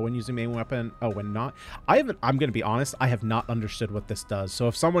when using main weapon. Oh, when not. I'm going to be honest, I have not understood what this does. So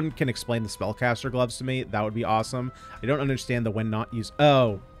if someone can explain the spellcaster gloves to me, that would be awesome. I don't understand the when not use.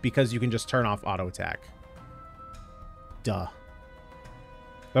 Oh, because you can just turn off auto attack. Duh.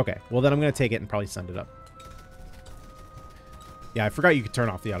 Okay, well then I'm going to take it and probably send it up. Yeah, I forgot you could turn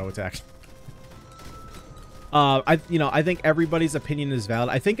off the auto attack. I think everybody's opinion is valid.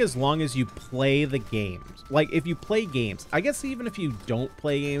 I think as long as you play the games, like if you play games, I guess even if you don't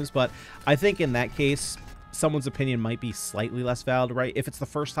play games, but I think in that case, someone's opinion might be slightly less valid, right? If it's the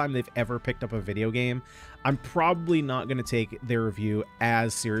first time they've ever picked up a video game, I'm probably not going to take their review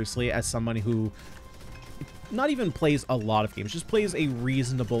as seriously as somebody who not even plays a lot of games, just plays a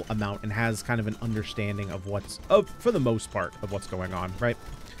reasonable amount and has kind of an understanding of for the most part, of what's going on, right?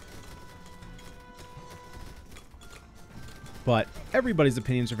 But everybody's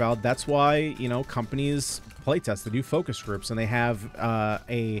opinions are valid. That's why, you know, companies playtest, they do focus groups, and they have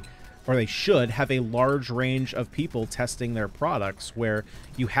or they should have a large range of people testing their products, where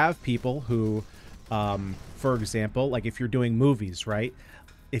you have people who, for example, like if you're doing movies, right?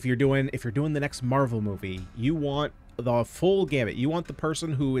 If you're doing the next Marvel movie, you want the full gamut. You want the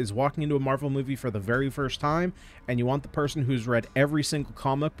person who is walking into a Marvel movie for the very first time, and you want the person who's read every single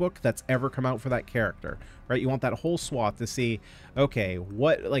comic book that's ever come out for that character, right? You want that whole swath to see, okay,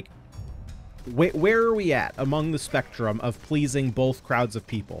 where are we at among the spectrum of pleasing both crowds of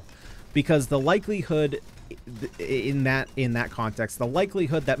people? Because the likelihood in that context, the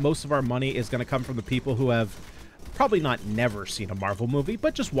likelihood that most of our money is going to come from the people who have probably not never seen a Marvel movie,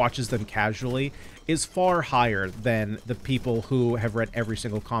 but just watches them casually, is far higher than the people who have read every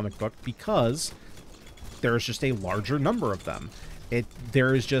single comic book, because there's just a larger number of them.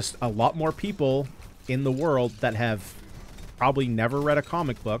 There is just a lot more people in the world that have probably never read a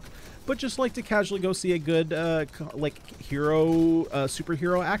comic book, but just like to casually go see a good superhero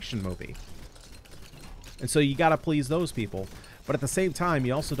action movie. And so you gotta please those people. But at the same time,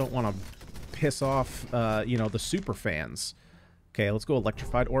 you also don't want to piss off, the super fans. Okay, let's go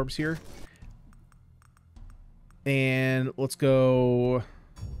electrified orbs here. And let's go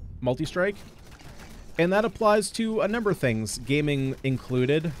multi-strike. And that applies to a number of things, gaming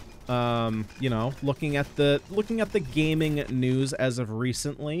included. Looking at the gaming news as of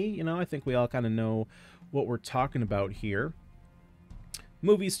recently, I think we all kind of know what we're talking about here.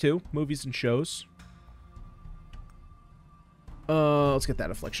 Movies too, movies and shows. Let's get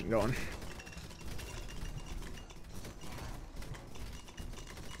that affliction going.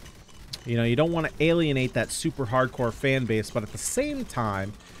 You don't want to alienate that super hardcore fan base, but at the same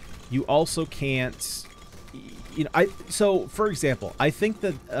time, you also can't, so for example, I think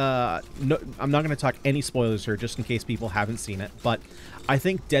that, I'm not going to talk any spoilers here just in case people haven't seen it, but I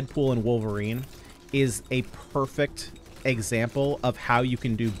think Deadpool and Wolverine is a perfect example of how you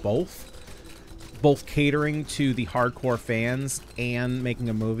can do both catering to the hardcore fans and making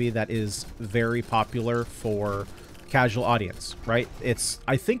a movie that is very popular for casual audience, right?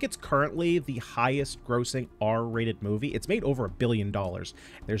 I think it's currently the highest grossing R-rated movie. It's made over $1 billion.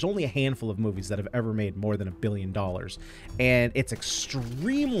 There's only a handful of movies that have ever made more than $1 billion. And it's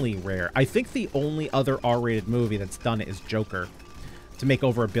extremely rare. I think the only other R-rated movie that's done it is Joker, to make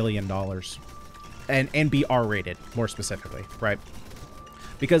over $1 billion. And be R-rated, more specifically, right?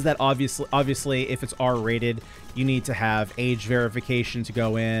 Because that obviously, if it's R-rated, you need to have age verification to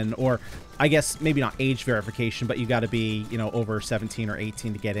go in, or I guess maybe not age verification, but you got to be, you know, over 17 or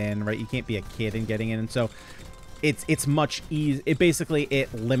 18 to get in, right? You can't be a kid in getting in, and so it's much easy.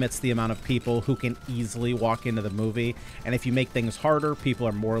 It limits the amount of people who can easily walk into the movie, and if you make things harder, people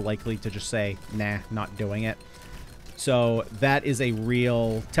are more likely to just say, nah, not doing it. So that is a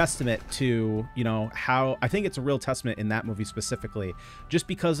real testament to, you know, how I think it's a real testament in that movie specifically, just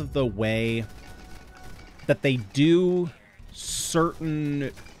because of the way that they do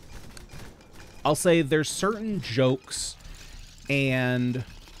certain, I'll say there's certain jokes and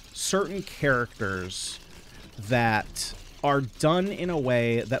certain characters that are done in a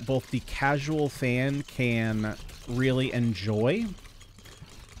way that both the casual fan can really enjoy,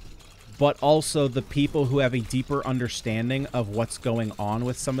 but also the people who have a deeper understanding of what's going on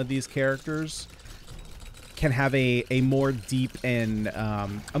with some of these characters can have a more deep and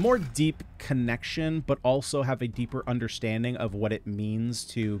a more deep connection, but also have a deeper understanding of what it means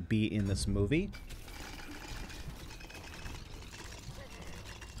to be in this movie.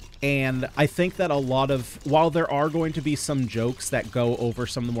 And I think that a lot of, while there are going to be some jokes that go over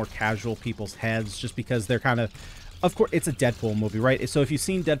some of the more casual people's heads, just because they're kind of course, it's a Deadpool movie, right? So if you've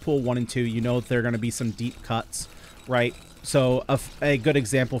seen Deadpool 1 and 2, you know there are going to be some deep cuts, right? So a good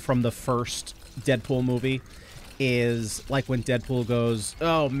example from the first Deadpool movie is like when Deadpool goes,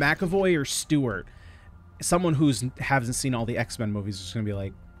 oh, McAvoy or Stewart? Someone who's hasn't seen all the X-Men movies is going to be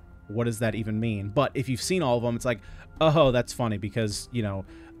like, what does that even mean? But if you've seen all of them, it's like, oh, that's funny because, you know,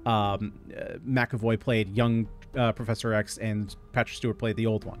 McAvoy played young Professor X and Patrick Stewart played the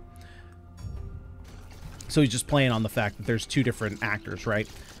old one. So he's just playing on the fact that there's two different actors, right?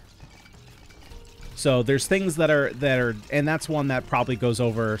 So there's things that are, and that's one that probably goes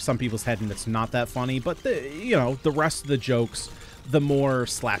over some people's head and it's not that funny, but you know, the rest of the jokes, the more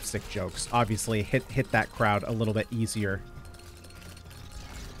slapstick jokes, obviously hit that crowd a little bit easier.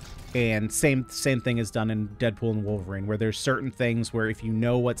 And same thing is done in Deadpool and Wolverine, where there's certain things where if you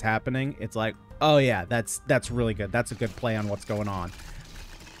know what's happening, it's like, oh yeah, that's really good. That's a good play on what's going on.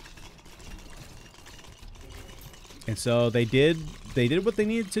 And so they did what they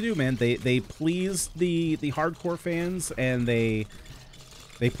needed to do, man. They pleased the hardcore fans and they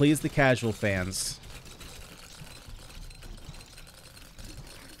pleased the casual fans.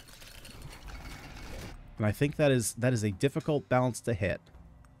 And I think that is a difficult balance to hit.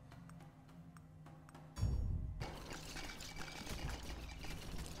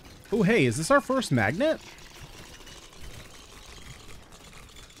 Oh, hey, is this our first magnet?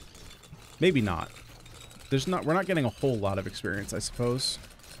 Maybe not. We're not getting a whole lot of experience, I suppose.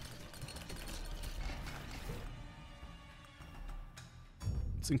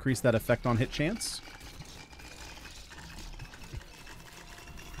 Let's increase that effect on hit chance.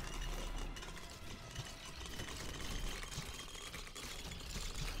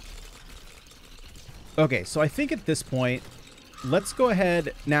 Okay, so I think at this point, let's go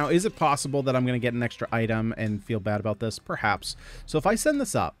ahead. Now, is it possible that I'm going to get an extra item and feel bad about this? Perhaps. So if I send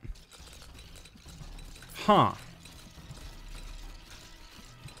this up, huh?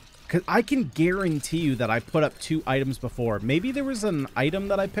 Because I can guarantee you that I put up 2 items before. Maybe there was an item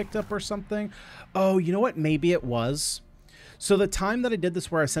that I picked up or something. Oh, you know what? Maybe it was. So the time that I did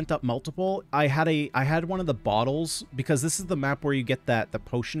this where I sent up multiple, I had one of the bottles, because this is the map where you get the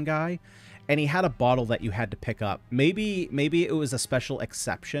potion guy, and he had a bottle that you had to pick up. Maybe it was a special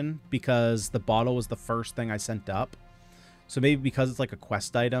exception because the bottle was the first thing I sent up. So maybe because it's like a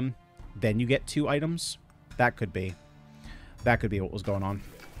quest item, then you get 2 items. That could be what was going on.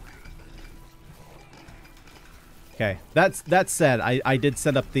 Okay, that said, I did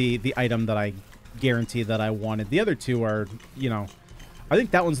send up the item that I guarantee that I wanted. The other 2 are, you know, I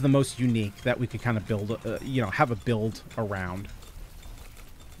think that one's the most unique that we could kind of build, you know, have a build around.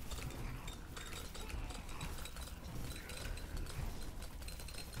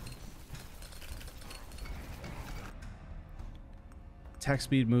 Attack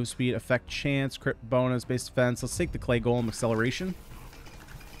speed, move speed, effect chance, crit bonus, base defense. Let's take the clay golem acceleration.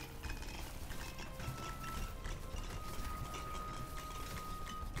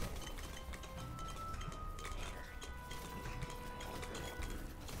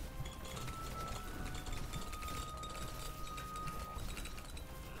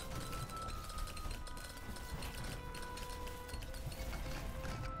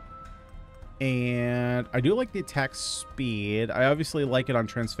 And I do like the attack speed. I obviously like it on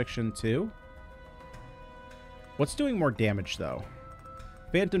transfixion too. What's doing more damage though?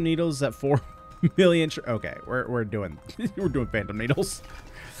 Phantom needles at 4 million. Okay, we're doing we're doing phantom needles.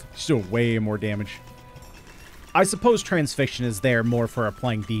 Just doing way more damage. I suppose transfixion is there more for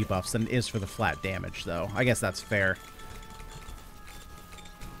applying debuffs than it is for the flat damage, though. I guess that's fair.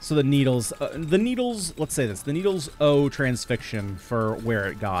 So the needles, let's say this, the needles owe transfixion for where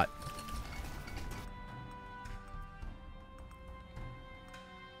it got.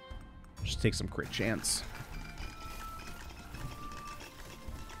 Just take some crit chance.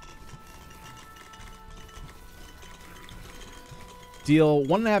 Deal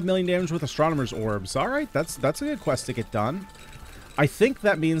 1.5 million damage with Astronomer's Orbs. Alright, that's a good quest to get done. I think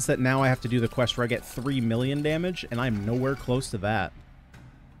that means that now I have to do the quest where I get 3 million damage, and I'm nowhere close to that.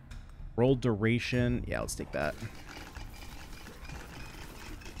 Roll duration. Yeah, let's take that.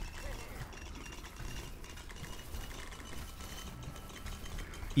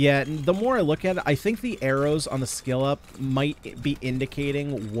 Yeah, the more I look at it, I think the arrows on the skill up might be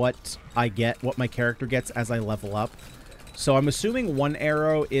indicating what I get, what my character gets as I level up. So I'm assuming one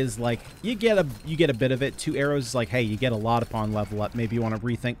arrow is like you get a bit of it. 2 arrows is like, hey, you get a lot upon level up. Maybe you want to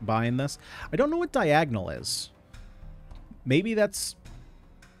rethink buying this. I don't know what diagonal is. Maybe that's,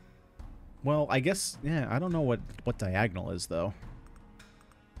 well, I guess, yeah, I don't know what diagonal is though.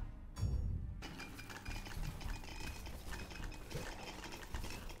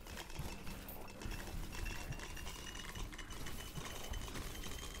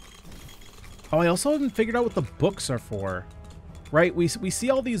 Oh, I also haven't figured out what the books are for. Right? We see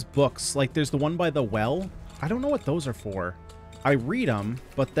all these books. Like, there's the one by the well. I don't know what those are for. I read them,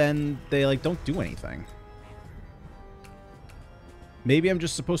 but then they, like, don't do anything. Maybe I'm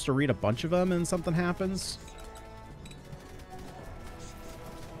just supposed to read a bunch of them and something happens?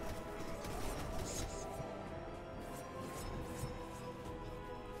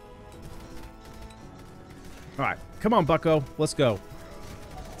 Alright. Come on, bucko. Let's go.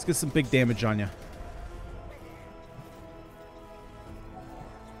 Let's get some big damage on you.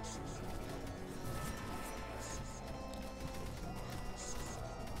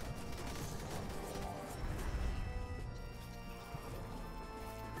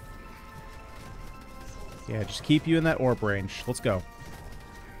 Yeah, just keep you in that orb range. Let's go.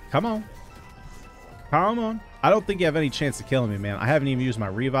 Come on. Come on. I don't think you have any chance of killing me, man. I haven't even used my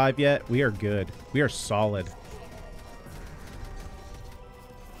revive yet. We are good. We are solid.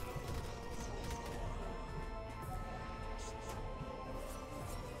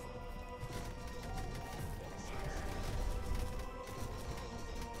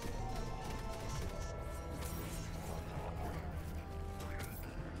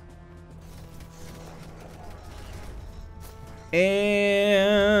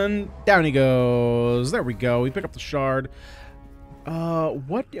 And down he goes. There we go. We pick up the shard.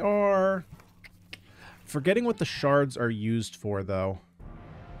 What are... Forgetting what the shards are used for, though.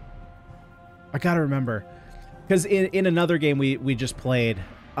 I gotta remember. Because in another game we just played,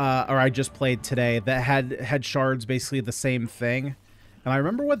 or I just played today, that had shards basically the same thing. And I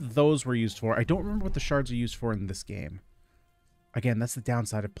remember what those were used for. I don't remember what the shards are used for in this game. Again, that's the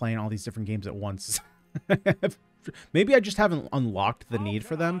downside of playing all these different games at once. Maybe I just haven't unlocked the need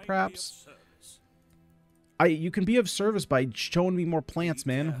for them, perhaps. You can be of service by showing me more plants,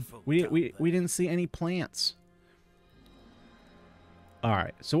 man. We didn't see any plants.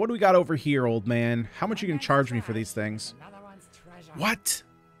 Alright, so what do we got over here, old man? How much you can charge me for these things? What?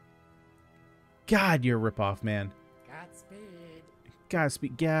 God, you're a ripoff, man.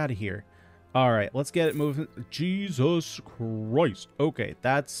 Godspeed, get out of here. Alright, let's get it moving. Jesus Christ. Okay,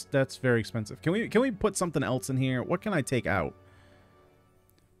 that's very expensive. Can we put something else in here? What can I take out?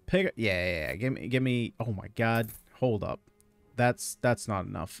 Yeah. Give me. Oh my God. Hold up. That's not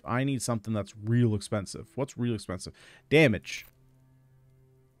enough. I need something that's real expensive. What's real expensive? Damage.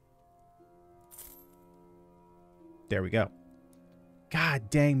 There we go. God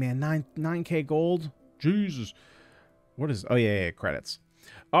dang, man. 9K gold. Jesus. What is... Oh, yeah, credits.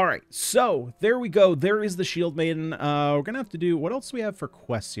 All right, so there we go. There is the Shield Maiden. We're going to have to do... What else do we have for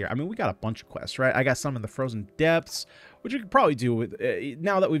quests here? I mean, we got a bunch of quests, right? I got some in the Frozen Depths, which we could probably do with...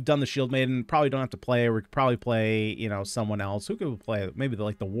 now that we've done the Shield Maiden, probably don't have to play. We could probably play, you know, someone else. Who could we play? Maybe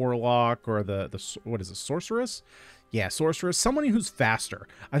like the Warlock or the what is it, Sorceress? Yeah, Sorceress. Someone who's faster.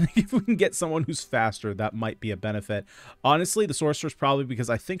 I think if we can get someone who's faster, that might be a benefit. Honestly, the Sorceress probably because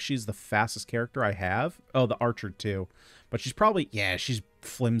I think she's the fastest character I have. Oh, the Archer too. But she's probably... Yeah, she's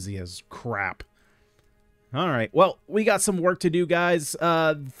flimsy as crap. All right. Well, we got some work to do, guys.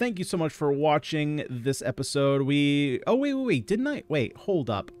 Thank you so much for watching this episode. Oh, wait. Didn't I? Wait, hold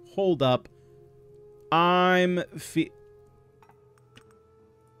up. Hold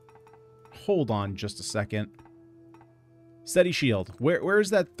on just a second. Steady shield. Where is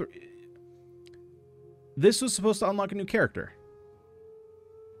that? This was supposed to unlock a new character.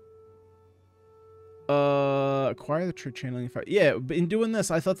 Acquire the true channeling fire. Yeah, in doing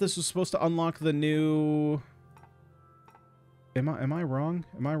this, I thought this was supposed to unlock the new... Am I wrong?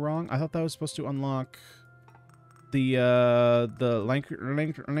 Am I wrong? I thought that was supposed to unlock the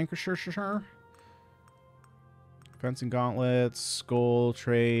Lancashire? Fencing gauntlets, skull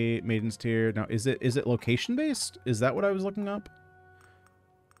trait, maiden's tier. Now, is it location based? Is that what I was looking up?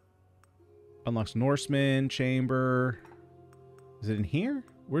 Unlocks Norseman chamber. Is it in here?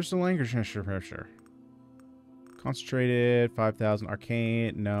 Where's the Lancashire pressure? Concentrated 5,000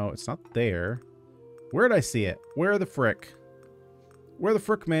 arcane. No, it's not there. Where did I see it? Where the frick? Where the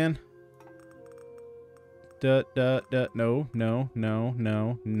frick, man? No.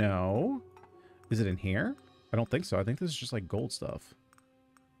 Is it in here? I don't think so. I think this is just like gold stuff.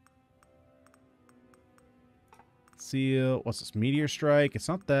 Seal. What's this? Meteor strike. It's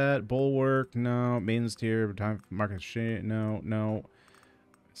not that. Bulwark. No. Maiden's tier. Time market shit. No.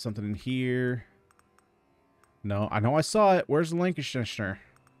 Something in here. No. I know I saw it. Where's the Lancashire?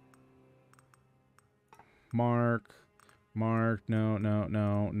 Mark. No.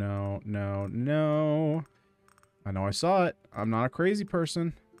 I know I saw it. I'm not a crazy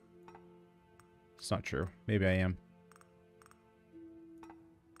person. It's not true. Maybe I am.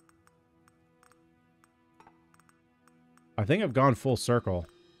 I think I've gone full circle.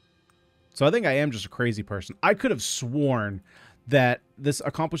 So I think I am just a crazy person. I could have sworn that this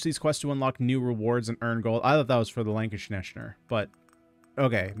accomplished these quests to unlock new rewards and earn gold. I thought that was for the Lancashire. But,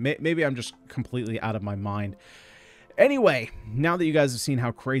 okay. Maybe I'm just completely out of my mind. Anyway, now that you guys have seen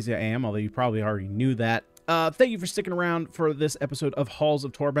how crazy I am, although you probably already knew that, thank you for sticking around for this episode of Halls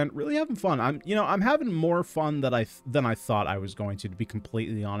of Torment. Really having fun. I'm having more fun than I thought I was going to be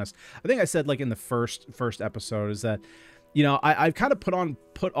completely honest. I think I said like in the first episode is that, you know, I've kind of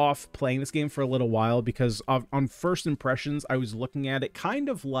put off playing this game for a little while because on first impressions, I was looking at it kind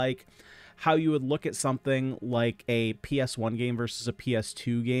of like how you would look at something like a PS1 game versus a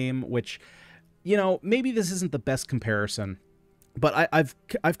PS2 game, which, you know, maybe this isn't the best comparison. But I've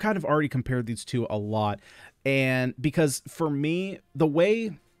kind of already compared these two a lot, and because for me, the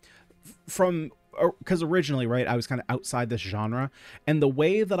way because originally, right, I was kind of outside this genre, and the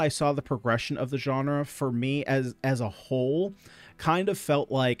way that I saw the progression of the genre for me as a whole kind of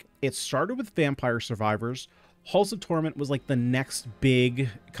felt like it started with Vampire Survivors. Halls of Torment was like the next big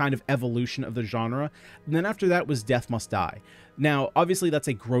kind of evolution of the genre, and then after that was Death Must Die. Now, obviously, that's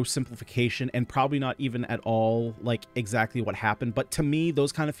a gross simplification and probably not even at all like exactly what happened, but to me,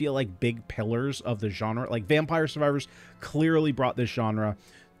 those kind of feel like big pillars of the genre. Like Vampire Survivors clearly brought this genre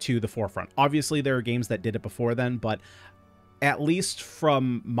to the forefront. Obviously, there are games that did it before then, but at least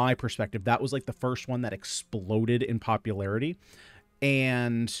from my perspective, that was like the first one that exploded in popularity.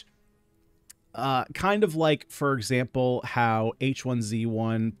 And kind of like, for example, how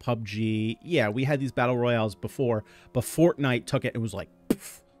H1Z1, PUBG, yeah, we had these battle royales before, but Fortnite took it and was like,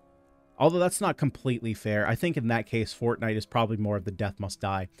 poof. Although that's not completely fair. I think in that case, Fortnite is probably more of the Death Must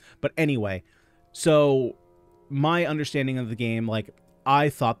Die. But anyway, so my understanding of the game, like, I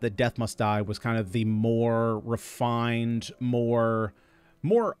thought that Death Must Die was kind of the more refined, more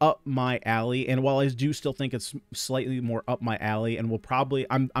up my alley, and while I do still think it's slightly more up my alley, and will probably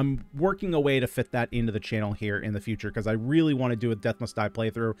I'm working a way to fit that into the channel here in the future, because I really want to do a Death Must Die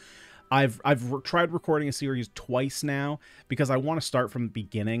playthrough. I've tried recording a series twice now because I want to start from the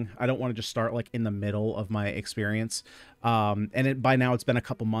beginning. I don't want to just start like in the middle of my experience. By now it's been a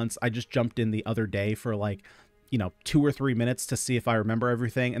couple months. I just jumped in the other day for like, you know, 2 or 3 minutes to see if I remember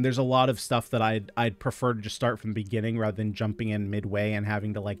everything. And there's a lot of stuff that I'd prefer to just start from the beginning rather than jumping in midway and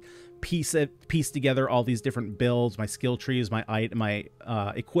having to like piece together all these different builds, my skill trees, my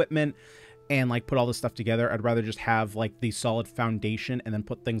equipment, and like put all this stuff together. I'd rather just have like the solid foundation and then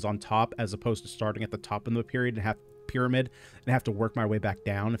put things on top, as opposed to starting at the top of the pyramid and have to work my way back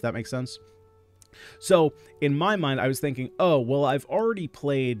down, if that makes sense. So in my mind, I was thinking, oh, well, I've already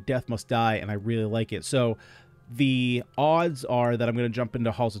played Death Must Die and I really like it. So the odds are that I'm going to jump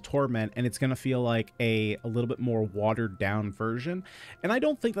into Halls of Torment and it's going to feel like a little bit more watered down version. And I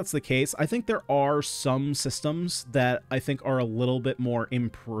don't think that's the case. I think there are some systems that I think are a little bit more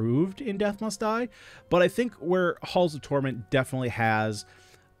improved in Death Must Die. But I think where Halls of Torment definitely has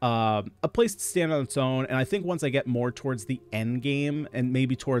a place to stand on its own. And I think once I get more towards the end game and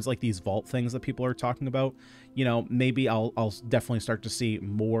maybe towards like these vault things that people are talking about, you know, maybe I'll definitely start to see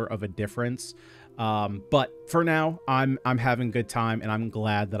more of a difference. But for now, I'm having a good time, and I'm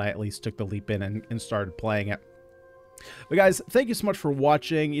glad that I at least took the leap in and started playing it. But guys, thank you so much for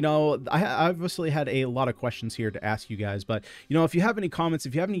watching. You know, I obviously had a lot of questions here to ask you guys, but you know, if you have any comments,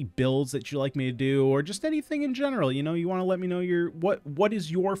 if you have any builds that you'd like me to do, or just anything in general, you know, you want to let me know what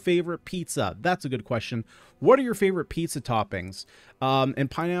is your favorite pizza? That's a good question. What are your favorite pizza toppings?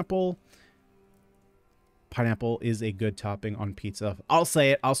 And pineapple is a good topping on pizza. I'll say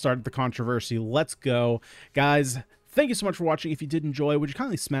it. I'll start the controversy. Let's go, guys. Thank you so much for watching. If you did enjoy, would you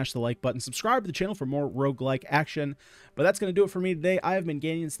kindly smash the like button, subscribe to the channel for more roguelike action. But that's going to do it for me today. I have been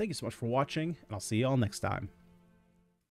Ganyonz. Thank you so much for watching, and I'll see you all next time.